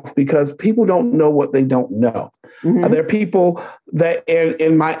paying off because people don't know what they don't know. Mm-hmm. There are people that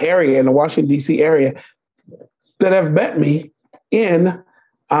in my area, in the Washington, D.C. area, that have met me in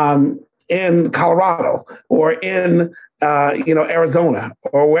Colorado or in Arizona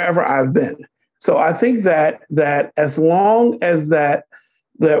or wherever I've been. So I think that as long as that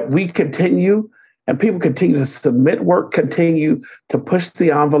we continue and people continue to submit work, continue to push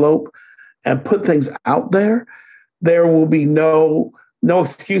the envelope and put things out there, there will be no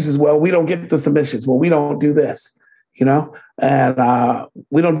excuses. Well, we don't get the submissions. Well, we don't do this, and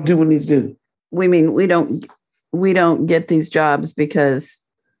we don't do what we need to do. We mean we don't get these jobs because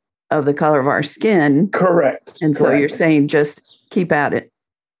of the color of our skin. Correct. And so you're saying just keep at it.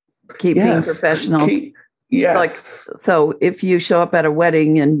 Keep being professional. Yes. So if you show up at a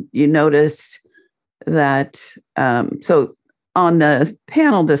wedding and you noticed that, so on the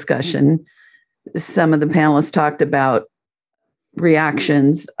panel discussion, some of the panelists talked about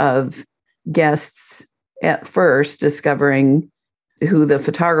reactions of guests at first discovering who the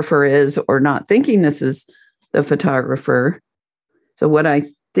photographer is or not thinking this is the photographer. So what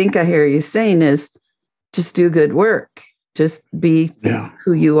I think I hear you saying is just do good work. Just be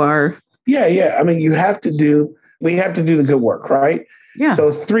who you are. Yeah. I mean, we have to do the good work, right? Yeah. So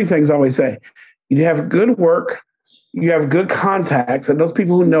it's three things I always say. You have good work, you have good contacts, and those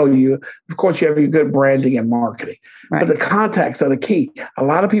people who know you, of course, you have your good branding and marketing. Right. But the contacts are the key. A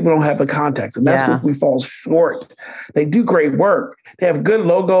lot of people don't have the contacts, and that's what we fall short. They do great work. They have good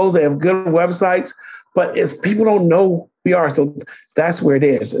logos. They have good websites, but people don't know who we are. So that's where it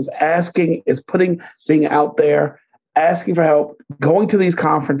is. It's asking, it's being out there, asking for help, going to these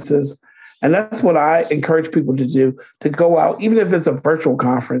conferences. And that's what I encourage people to do, to go out, even if it's a virtual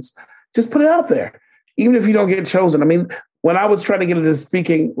conference, just put it out there. Even if you don't get chosen. I mean, when I was trying to get into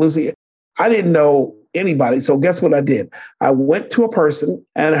speaking, Lucy, I didn't know anybody. So guess what I did? I went to a person,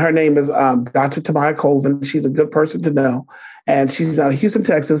 and her name is Dr. Tamaya Colvin. She's a good person to know. And she's out of Houston,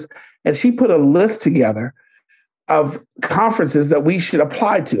 Texas. And she put a list together of conferences that we should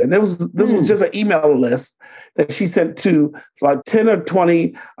apply to. And this was just an email list that she sent to like 10 or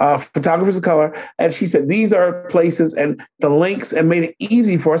 20 photographers of color. And she said, these are places and the links, and made it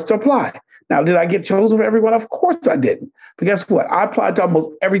easy for us to apply. Now, did I get chosen for everyone? Of course I didn't. But guess what? I applied to almost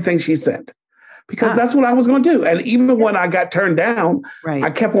everything she sent because that's what I was going to do. And even when I got turned down, I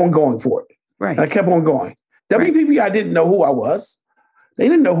kept on going for it. Right. And I kept on going. WPP, I didn't know who I was. They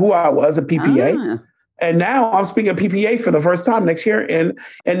didn't know who I was at PPA. And now I'm speaking PPA for the first time next year in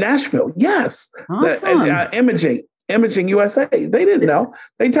Nashville. Yes. Awesome. Imaging USA. They didn't know.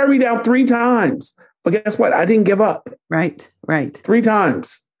 They turned me down 3 times. But guess what? I didn't give up. Right. 3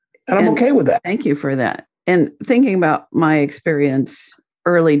 times. And I'm okay with that. Thank you for that. And thinking about my experience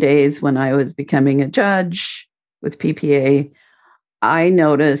early days when I was becoming a judge with PPA, I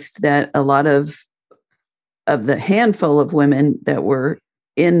noticed that a lot of the handful of women that were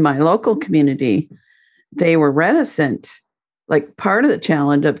in my local community, they were reticent. Like part of the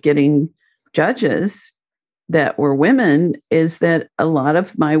challenge of getting judges that were women is that a lot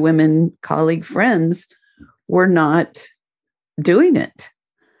of my women colleague friends were not doing it.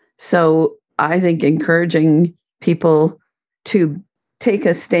 So I think encouraging people to take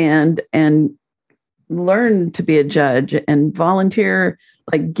a stand and learn to be a judge and volunteer,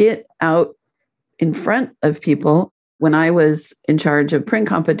 like get out in front of people. When I was in charge of print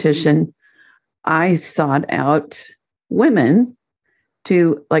competition, I sought out women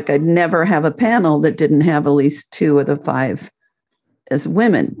to, like, I'd never have a panel that didn't have at least 2 of the 5 as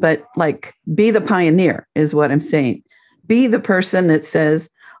women, but like be the pioneer is what I'm saying. Be the person that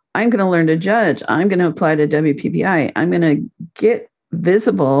says, I'm going to learn to judge. I'm going to apply to WPPI. I'm going to get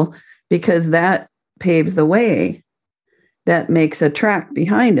visible because that paves the way. That makes a track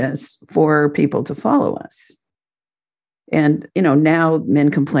behind us for people to follow us. And, now men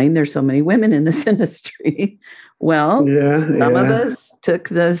complain there's so many women in this industry. Well, some of us took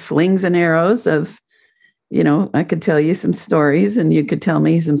the slings and arrows of, I could tell you some stories and you could tell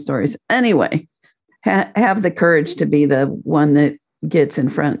me some stories. Anyway, have the courage to be the one that gets in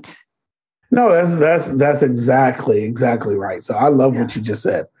front. No, that's exactly right. So I love what you just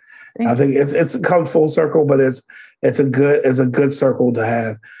said. I think it's come full circle, but it's a good circle to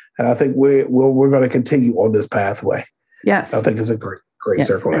have, and I think we're going to continue on this pathway. Yes, I think it's a great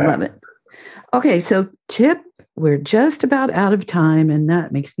circle to have. I love it. Okay, so Chip, we're just about out of time, and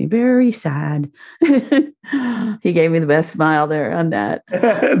that makes me very sad. He gave me the best smile there on that.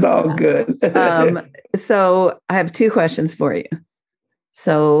 It's all good. So I have 2 questions for you.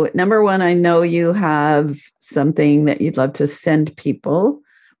 So number 1, I know you have something that you'd love to send people.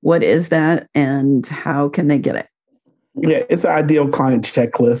 What is that and how can they get it? Yeah, it's an ideal client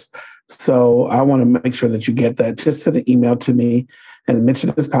checklist. So I want to make sure that you get that. Just send an email to me and mention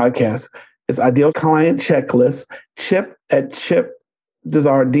this podcast. It's ideal client checklist, chip@Dizard,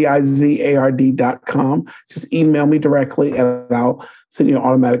 Dizard.com. Just email me directly and I'll send you an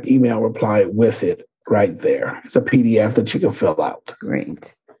automatic email reply with it right there. It's a PDF that you can fill out.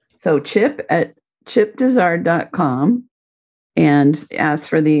 Great. So chip@chipdizard.com and ask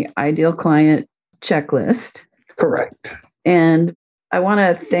for the ideal client checklist. Correct. And I want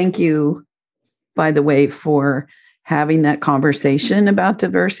to thank you, by the way, for having that conversation about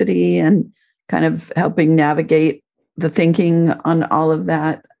diversity and kind of helping navigate the thinking on all of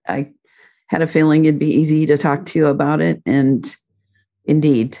that. I had a feeling it'd be easy to talk to you about it. And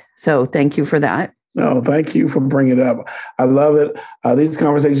indeed. So thank you for that. No, thank you for bringing it up. I love it. These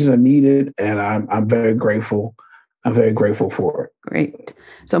conversations are needed, and I'm very grateful. I'm very grateful for it. Great.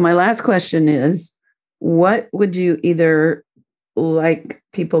 So my last question is, what would you either like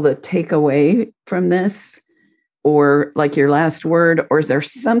people to take away from this, or like your last word, or is there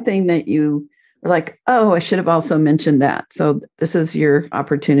something that you are like, oh, I should have also mentioned that? So this is your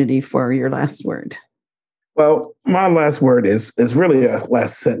opportunity for your last word. Well, my last word is really a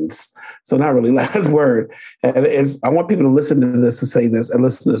last sentence. So not really last word. And I want people to listen to this and say this and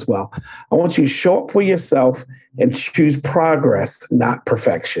listen as well. I want you to show up for yourself and choose progress, not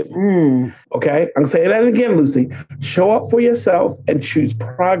perfection. Okay? I'm going to say that again, Lucy. Show up for yourself and choose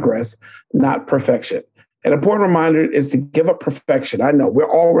progress, not perfection. An important reminder is to give up perfection. I know we're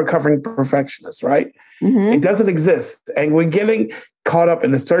all recovering perfectionists, right? Mm-hmm. It doesn't exist. And we're getting caught up in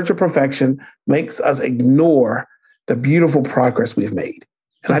the search of perfection makes us ignore the beautiful progress we've made.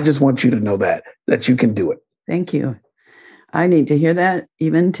 And I just want you to know that you can do it. Thank you. I need to hear that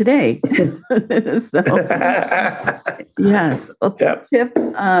even today. So, yes. Well, yep. Chip,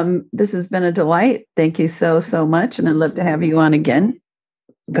 this has been a delight. Thank you so much. And I'd love to have you on again.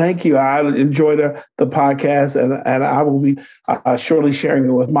 Thank you. I enjoy the podcast, and I will be surely sharing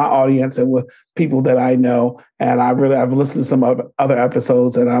it with my audience and with people that I know. And I've listened to some other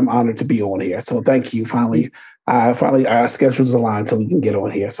episodes, and I'm honored to be on here. So thank you. Finally, our schedules aligned so we can get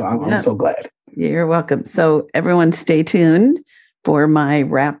on here. So I'm so glad. You're welcome. So everyone stay tuned for my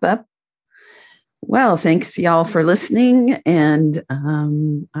wrap up. Well, thanks y'all for listening. And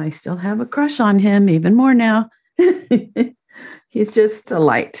I still have a crush on him even more now. He's just a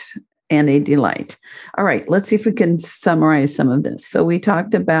light and a delight. All right, let's see if we can summarize some of this. So we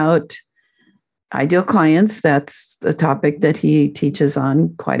talked about ideal clients, that's the topic that he teaches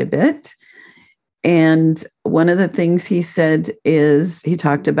on quite a bit. And one of the things he said is he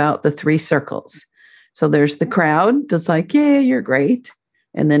talked about the 3 circles. So there's the crowd that's like, yeah, you're great.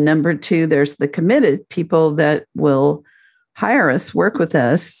 And then number 2, there's the committed people that will hire us, work with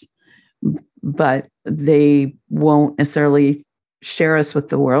us, but they won't necessarily share us with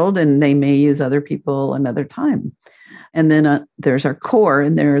the world, and they may use other people another time. And then there's our core,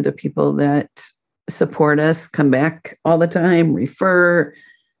 and they're the people that support us, come back all the time, refer,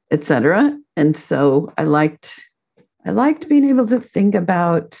 etc. And so I liked being able to think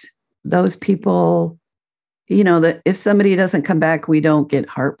about those people, that if somebody doesn't come back, we don't get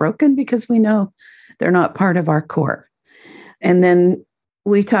heartbroken because we know they're not part of our core. And then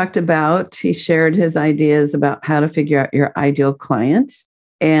he shared his ideas about how to figure out your ideal client.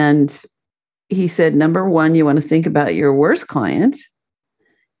 And he said, number 1, you want to think about your worst client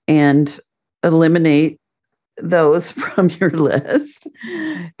and eliminate those from your list.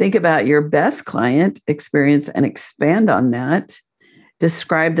 Think about your best client experience and expand on that.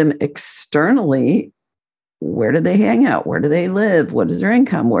 Describe them externally. Where do they hang out? Where do they live? What is their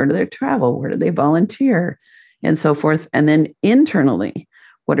income? Where do they travel? Where do they volunteer? And so forth. And then internally,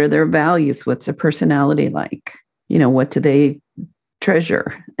 what are their values? What's their personality like? What do they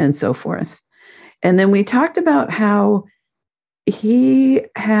treasure? And so forth. And then we talked about how he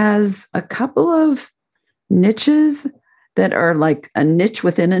has a couple of niches that are like a niche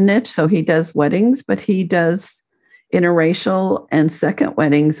within a niche. So he does weddings, but he does interracial and second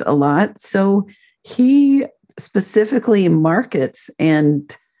weddings a lot. So he specifically markets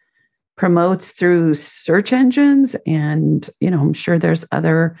and promotes through search engines. And, I'm sure there's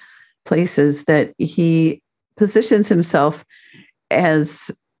other places that he positions himself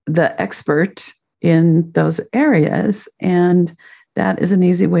as the expert in those areas. And that is an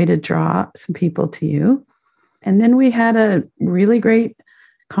easy way to draw some people to you. And then we had a really great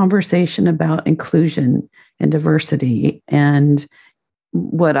conversation about inclusion and diversity. And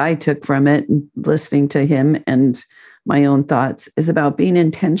what I took from it, listening to him and my own thoughts, is about being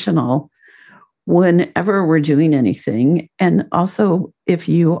intentional whenever we're doing anything. And also, if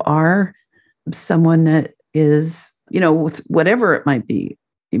you are someone that is, with whatever it might be,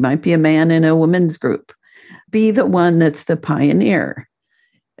 you might be a man in a women's group, be the one that's the pioneer.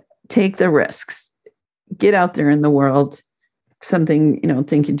 Take the risks. Get out there in the world. Something,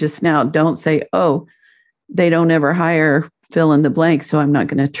 thinking just now, don't say, oh, they don't ever hire fill in the blank, so I'm not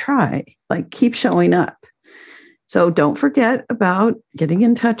going to try. Like, keep showing up. So don't forget about getting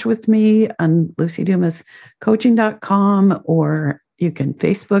in touch with me on LucyDumasCoaching.com, or you can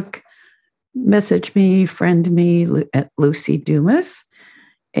Facebook message me, friend me at Lucy Dumas,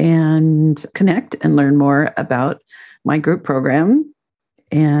 and connect and learn more about my group program.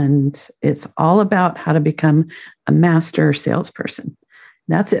 And it's all about how to become a master salesperson.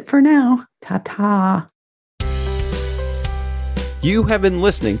 That's it for now. Ta-ta. You have been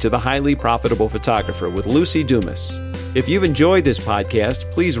listening to The Highly Profitable Photographer with Lucy Dumas. If you've enjoyed this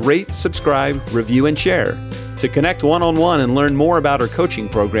podcast, please rate, subscribe, review, and share. To connect one-on-one and learn more about our coaching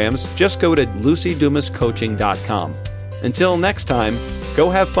programs, just go to LucyDumasCoaching.com. Until next time, go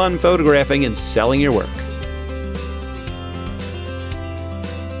have fun photographing and selling your work.